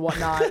vibes and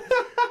whatnot.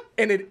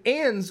 And it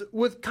ends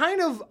with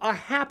kind of a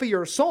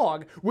happier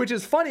song, which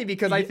is funny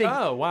because I think...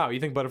 Oh, wow. You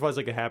think Butterfly's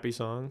like a happy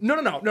song?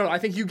 No. I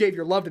think You Gave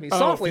Your Love to Me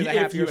Softly, the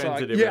happier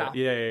song.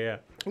 Yeah.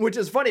 Which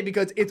is funny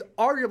because it's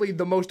arguably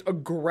the most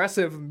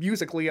aggressive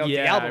musically of the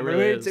album.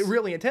 It's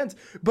really intense,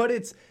 but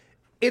it's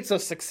a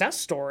success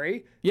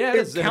story. Yeah, it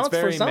is. Counts it's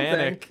very for something.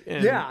 manic.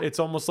 And it's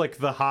almost like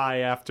the high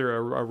after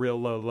a real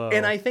low low.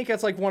 And I think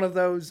it's like one of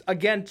those,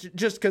 again,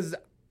 just because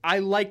I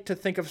like to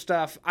think of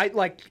stuff.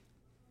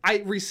 I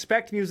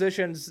respect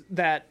musicians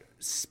that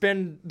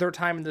spend their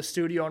time in the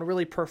studio and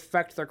really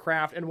perfect their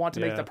craft and want to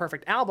make the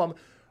perfect album.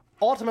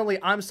 Ultimately,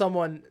 I'm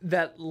someone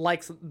that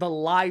likes the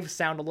live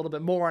sound a little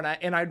bit more,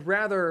 and I'd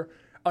rather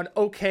an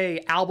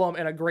okay album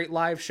and a great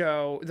live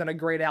show than a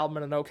great album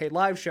and an okay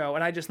live show.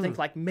 And I just think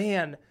like,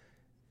 man,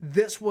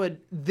 this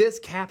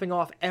capping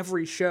off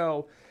every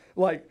show,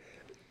 like,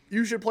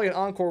 you should play an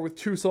encore with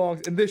 2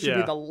 songs, and this should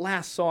be the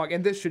last song,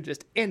 and this should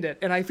just end it.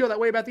 And I feel that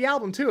way about the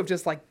album too, of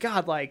just like,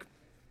 God, like,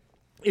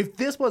 if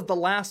this was the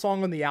last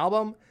song on the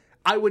album,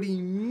 I would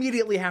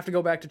immediately have to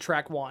go back to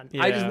track 1.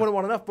 I just wouldn't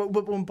want enough.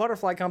 But when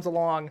Butterfly comes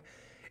along,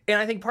 and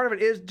I think part of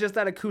it is just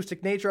that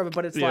acoustic nature of it,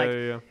 but it's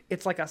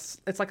it's like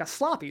a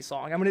sloppy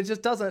song. I mean, it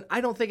just doesn't. I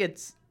don't think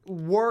it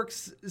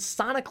works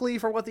sonically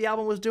for what the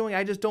album was doing.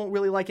 I just don't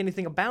really like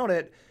anything about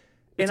it.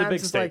 It's and a I'm big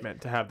just statement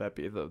like, to have that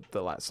be the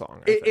last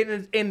song. I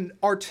think. And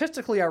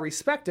artistically, I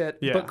respect it,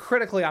 but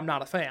critically, I'm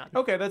not a fan.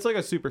 Okay, that's like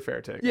a super fair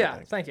take. Yeah,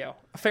 thank you.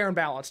 Fair and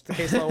balanced, the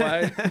case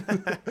way.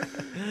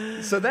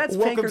 So that's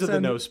Welcome Pinkerton. to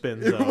the no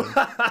spin zone.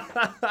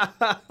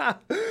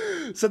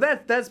 So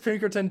that's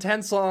Pinkerton.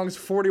 10 songs,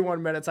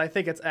 41 minutes. I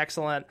think it's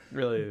excellent.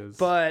 Really is.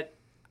 But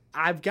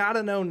I've got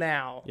to know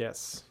now.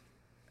 Yes.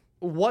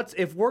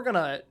 If we're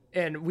gonna,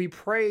 and we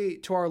pray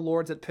to our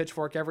lords at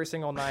Pitchfork every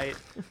single night.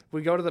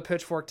 We go to the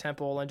Pitchfork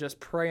Temple and just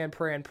pray and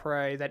pray and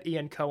pray that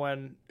Ian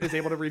Cohen is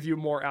able to review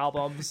more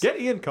albums. Get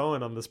Ian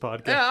Cohen on this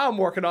podcast. Yeah, I'm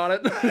working on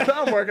it.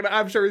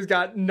 I'm sure he's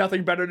got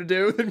nothing better to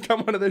do than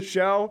come onto this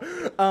show.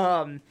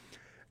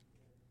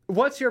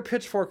 What's your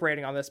Pitchfork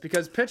rating on this?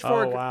 Because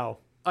Pitchfork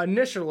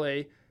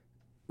initially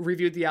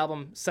reviewed the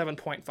album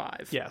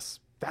 7.5. Yes.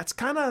 That's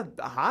kind of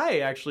high,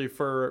 actually,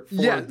 for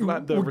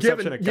the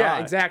reception it got. Yeah,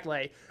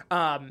 exactly.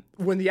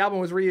 When the album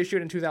was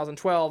reissued in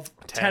 2012,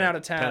 10 out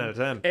of 10. 10 out of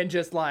 10. And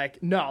just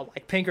like, no,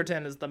 like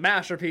Pinkerton is the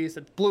masterpiece.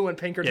 It's Blue and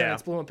Pinkerton. Yeah.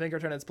 It's Blue and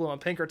Pinkerton. It's Blue and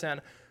Pinkerton.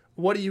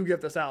 What do you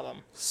give this album?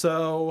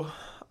 So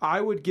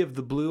I would give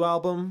the Blue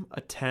album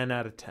a 10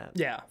 out of 10.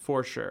 Yeah.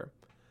 For sure.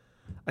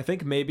 I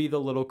think maybe the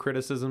little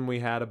criticism we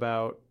had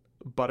about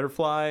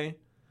Butterfly,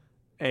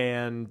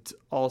 and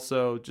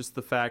also just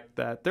the fact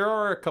that there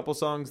are a couple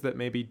songs that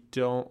maybe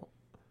don't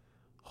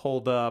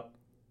hold up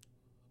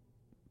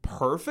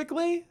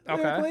perfectly.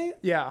 Okay.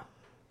 Yeah.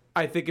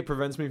 I think it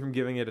prevents me from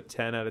giving it a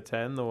 10 out of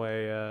 10 the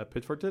way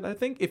Pitchfork did. I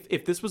think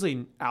if this was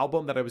an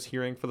album that I was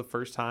hearing for the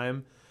first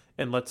time,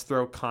 and let's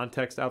throw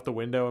context out the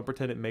window and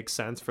pretend it makes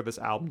sense for this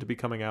album to be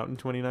coming out in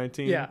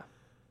 2019. Yeah.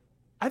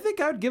 I think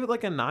I would give it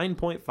like a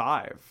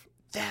 9.5.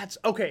 That's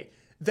okay.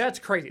 That's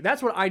crazy.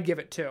 That's what I'd give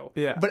it to.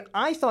 Yeah. But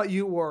I thought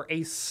you were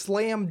a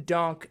slam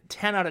dunk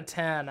 10 out of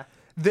 10.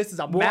 This is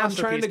a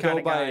masterpiece kind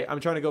of guy. I'm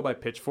trying to go by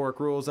Pitchfork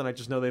rules, and I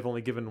just know they've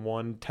only given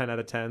one 10 out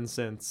of 10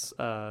 since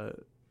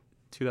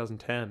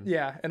 2010.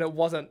 Yeah, and it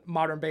wasn't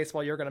Modern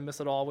Baseball. You're gonna miss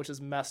it all, which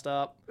is messed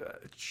up.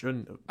 It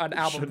shouldn't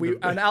have.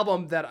 An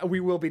album that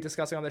we will be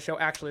discussing on the show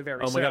actually very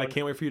soon. Oh my god, I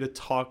can't wait for you to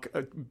talk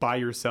by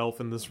yourself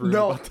in this room.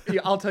 No,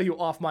 yeah, I'll tell you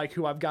off mic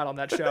who I've got on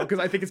that show because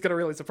I think it's gonna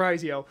really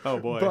surprise you. Oh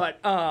boy. But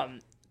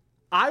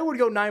I would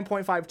go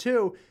 9.5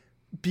 too,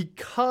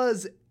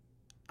 because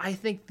I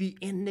think the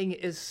ending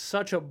is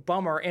such a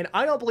bummer, and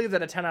I don't believe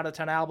that a 10 out of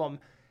 10 album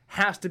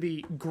has to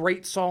be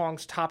great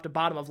songs top to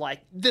bottom of like,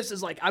 this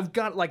is like, I've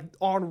got like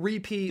on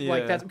repeat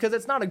like that, because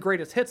it's not a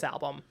greatest hits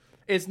album.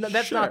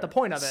 That's not the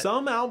point of it.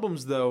 Some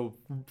albums though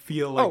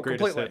feel like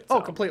greatest hits.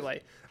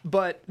 Completely.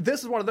 But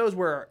this is one of those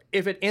where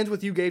if it ends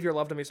with You Gave Your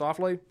Love to Me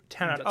Softly,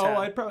 10 out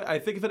of 10. I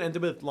think if it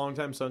ended with Long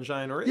Time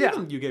Sunshine or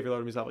even You Gave Your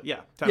Love to Me Softly,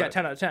 10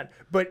 out of 10.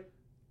 But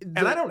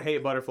and I don't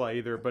hate Butterfly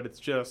either, but it's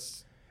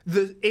just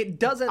it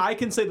doesn't. I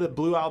can say the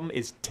Blue album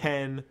is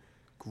 10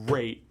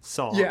 great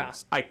songs. Yeah.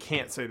 I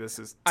can't say this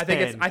is 10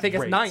 I think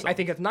it's 9. songs. I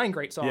think it's 9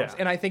 great songs, Yeah.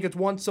 and I think it's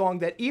one song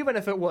that even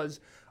if it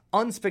was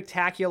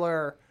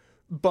unspectacular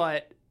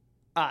but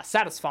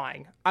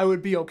satisfying, I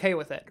would be okay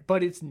with it.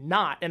 But it's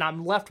not, and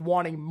I'm left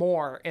wanting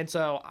more. And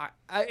so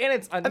I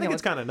think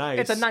it's kind of nice.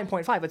 It's a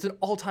 9.5. It's an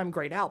all-time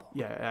great album.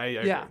 Yeah, I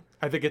agree.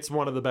 I think it's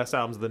one of the best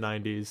albums of the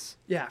 90s.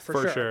 Yeah,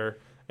 for sure.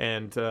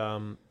 And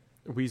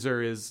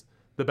Weezer is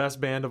the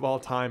best band of all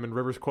time, and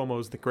Rivers Cuomo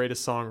is the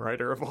greatest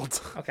songwriter of all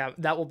time. Okay,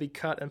 that will be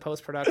cut in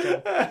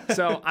post-production.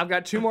 So I've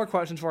got 2 more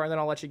questions for you, and then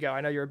I'll let you go.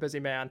 I know you're a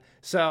busy man.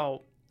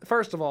 So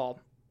first of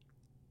all,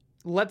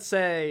 let's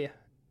say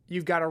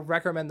you've got to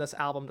recommend this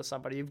album to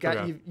somebody. You've got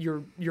Okay.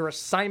 your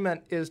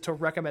assignment is to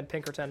recommend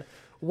Pinkerton.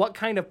 What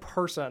kind of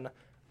person,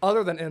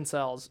 other than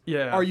incels,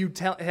 Yeah. are you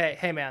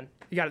hey man,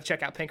 you got to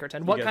check out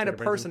Pinkerton. What gotta kind check of out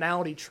Pinkerton.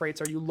 personality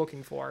traits are you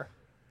looking for?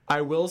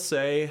 I will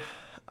say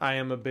I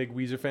am a big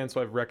Weezer fan,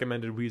 so I've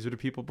recommended Weezer to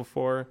people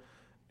before,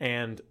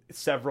 and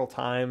several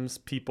times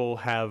people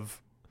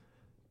have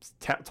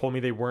told me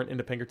they weren't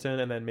into Pinkerton,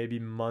 and then maybe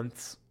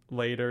months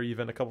later,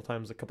 even a couple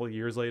times, a couple of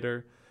years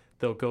later,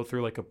 they'll go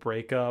through like a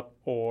breakup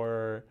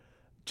or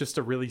just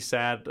a really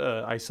sad,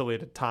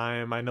 isolated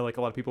time. I know like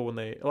a lot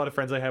of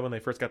friends I had when they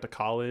first got to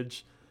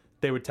college,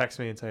 they would text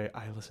me and say,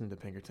 I listened to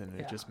Pinkerton and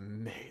it just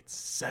made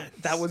sense.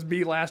 That was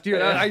me last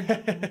year. I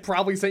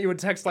probably sent you a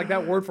text like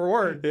that word for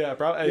word. Yeah,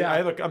 probably.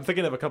 Yeah. I'm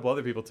thinking of a couple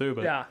other people too,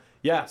 but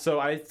Yeah. So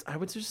I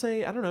would just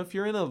say, I don't know, if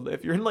you're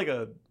in like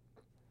a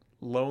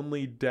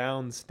lonely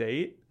down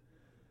state,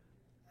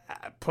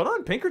 put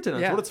on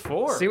Pinkerton. That's what it's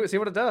for. See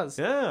what it does.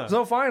 Yeah.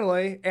 So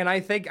finally, and I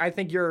think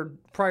your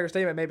prior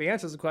statement maybe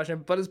answers the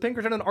question, but is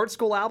Pinkerton an art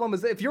school album?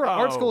 If you're an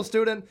art school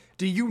student,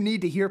 do you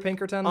need to hear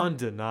Pinkerton?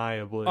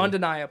 Undeniably.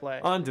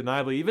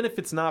 Undeniably. Even if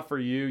it's not for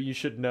you, you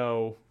should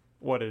know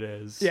what it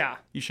is. Yeah.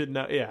 You should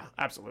know. Yeah,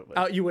 absolutely.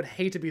 You would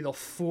hate to be the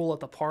fool at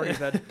the party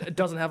that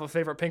doesn't have a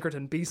favorite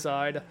Pinkerton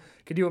B-side.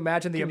 Could you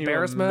imagine the Can you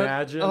embarrassment?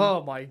 imagine?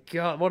 Oh my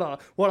god,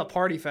 what a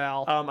party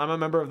foul. I'm a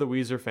member of the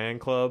Weezer fan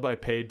club. I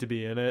paid to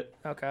be in it.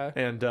 Okay.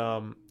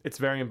 And it's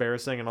very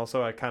embarrassing, and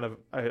also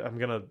I'm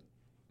gonna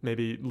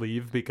maybe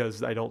leave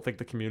because I don't think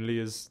the community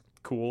is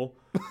cool.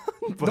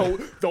 The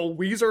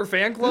Weezer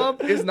fan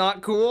club is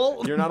not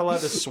cool. You're not allowed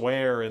to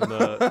swear in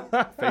the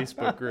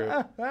Facebook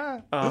group.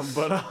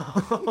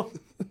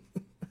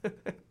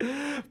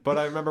 But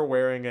I remember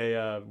wearing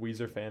a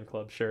Weezer fan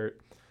club shirt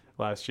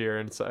last year,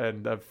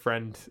 and a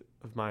friend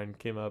of mine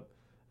came up,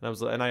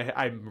 and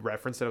I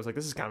referenced it. I was like,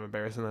 "This is kind of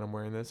embarrassing that I'm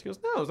wearing this." He goes,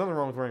 "No, there's nothing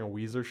wrong with wearing a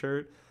Weezer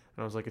shirt."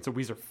 And I was like, "It's a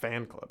Weezer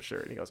fan club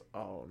shirt." And he goes,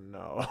 "Oh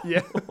no."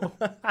 Yeah.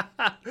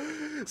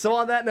 So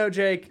on that note,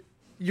 Jake,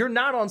 you're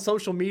not on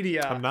social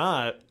media. I'm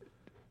not.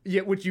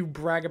 Yet, which you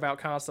brag about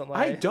constantly.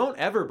 I don't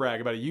ever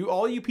brag about it.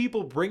 All you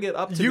people bring it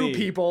up to me. You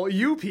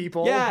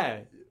people. Yeah.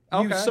 You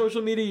Okay.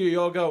 social media, you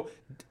all go,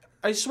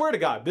 I swear to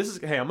God,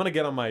 hey, I'm going to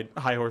get on my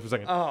high horse for a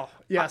second. Oh,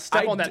 yeah,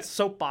 step on that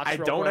soapbox I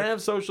real don't quick.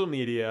 have social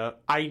media.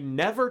 I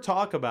never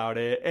talk about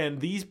it. And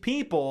these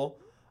people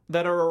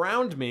that are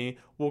around me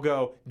will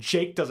go,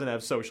 Jake doesn't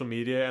have social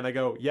media. And I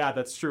go, yeah,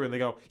 that's true. And they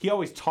go, he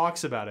always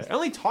talks about it. I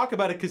only talk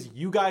about it because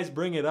you guys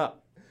bring it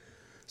up.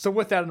 So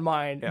with that in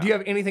mind, do you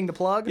have anything to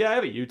plug? Yeah, I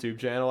have a YouTube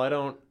channel. I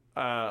don't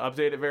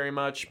update it very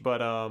much,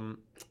 but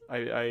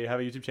I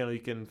have a YouTube channel. You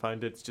can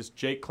find it. It's just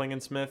Jake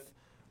Klingensmith.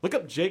 Look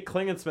up Jake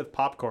Klingensmith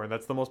Popcorn.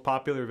 That's the most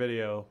popular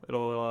video.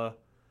 It'll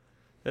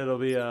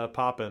be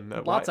popping.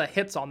 Lots of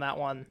hits on that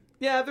one.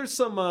 Yeah, there's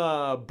some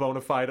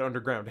bona fide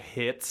underground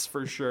hits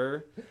for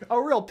sure.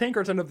 A real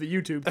Pinkerton of the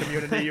YouTube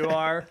community you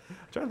are. I'm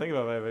trying to think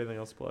about if I have anything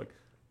else to plug.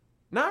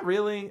 Not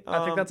really.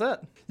 I think that's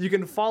it. You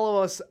can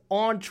follow us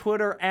on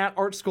Twitter at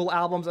Art School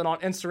Albums and on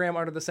Instagram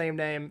under the same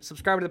name.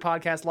 Subscribe to the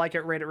podcast, like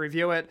it, rate it,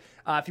 review it.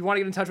 If you want to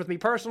get in touch with me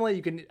personally,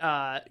 you can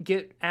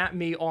get at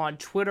me on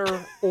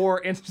Twitter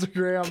or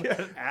Instagram.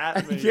 Get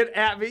at me. Get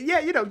at me.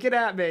 Yeah, get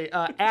at me.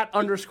 At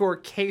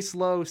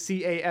 _Caslow,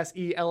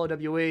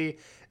 CASELOWE.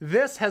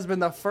 This has been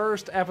the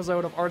first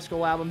episode of Art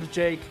School Albums.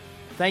 Jake,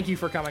 thank you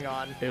for coming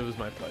on. It was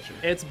my pleasure.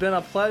 It's been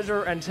a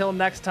pleasure. Until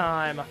next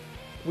time,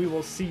 we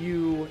will see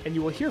you and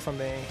you will hear from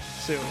me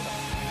soon.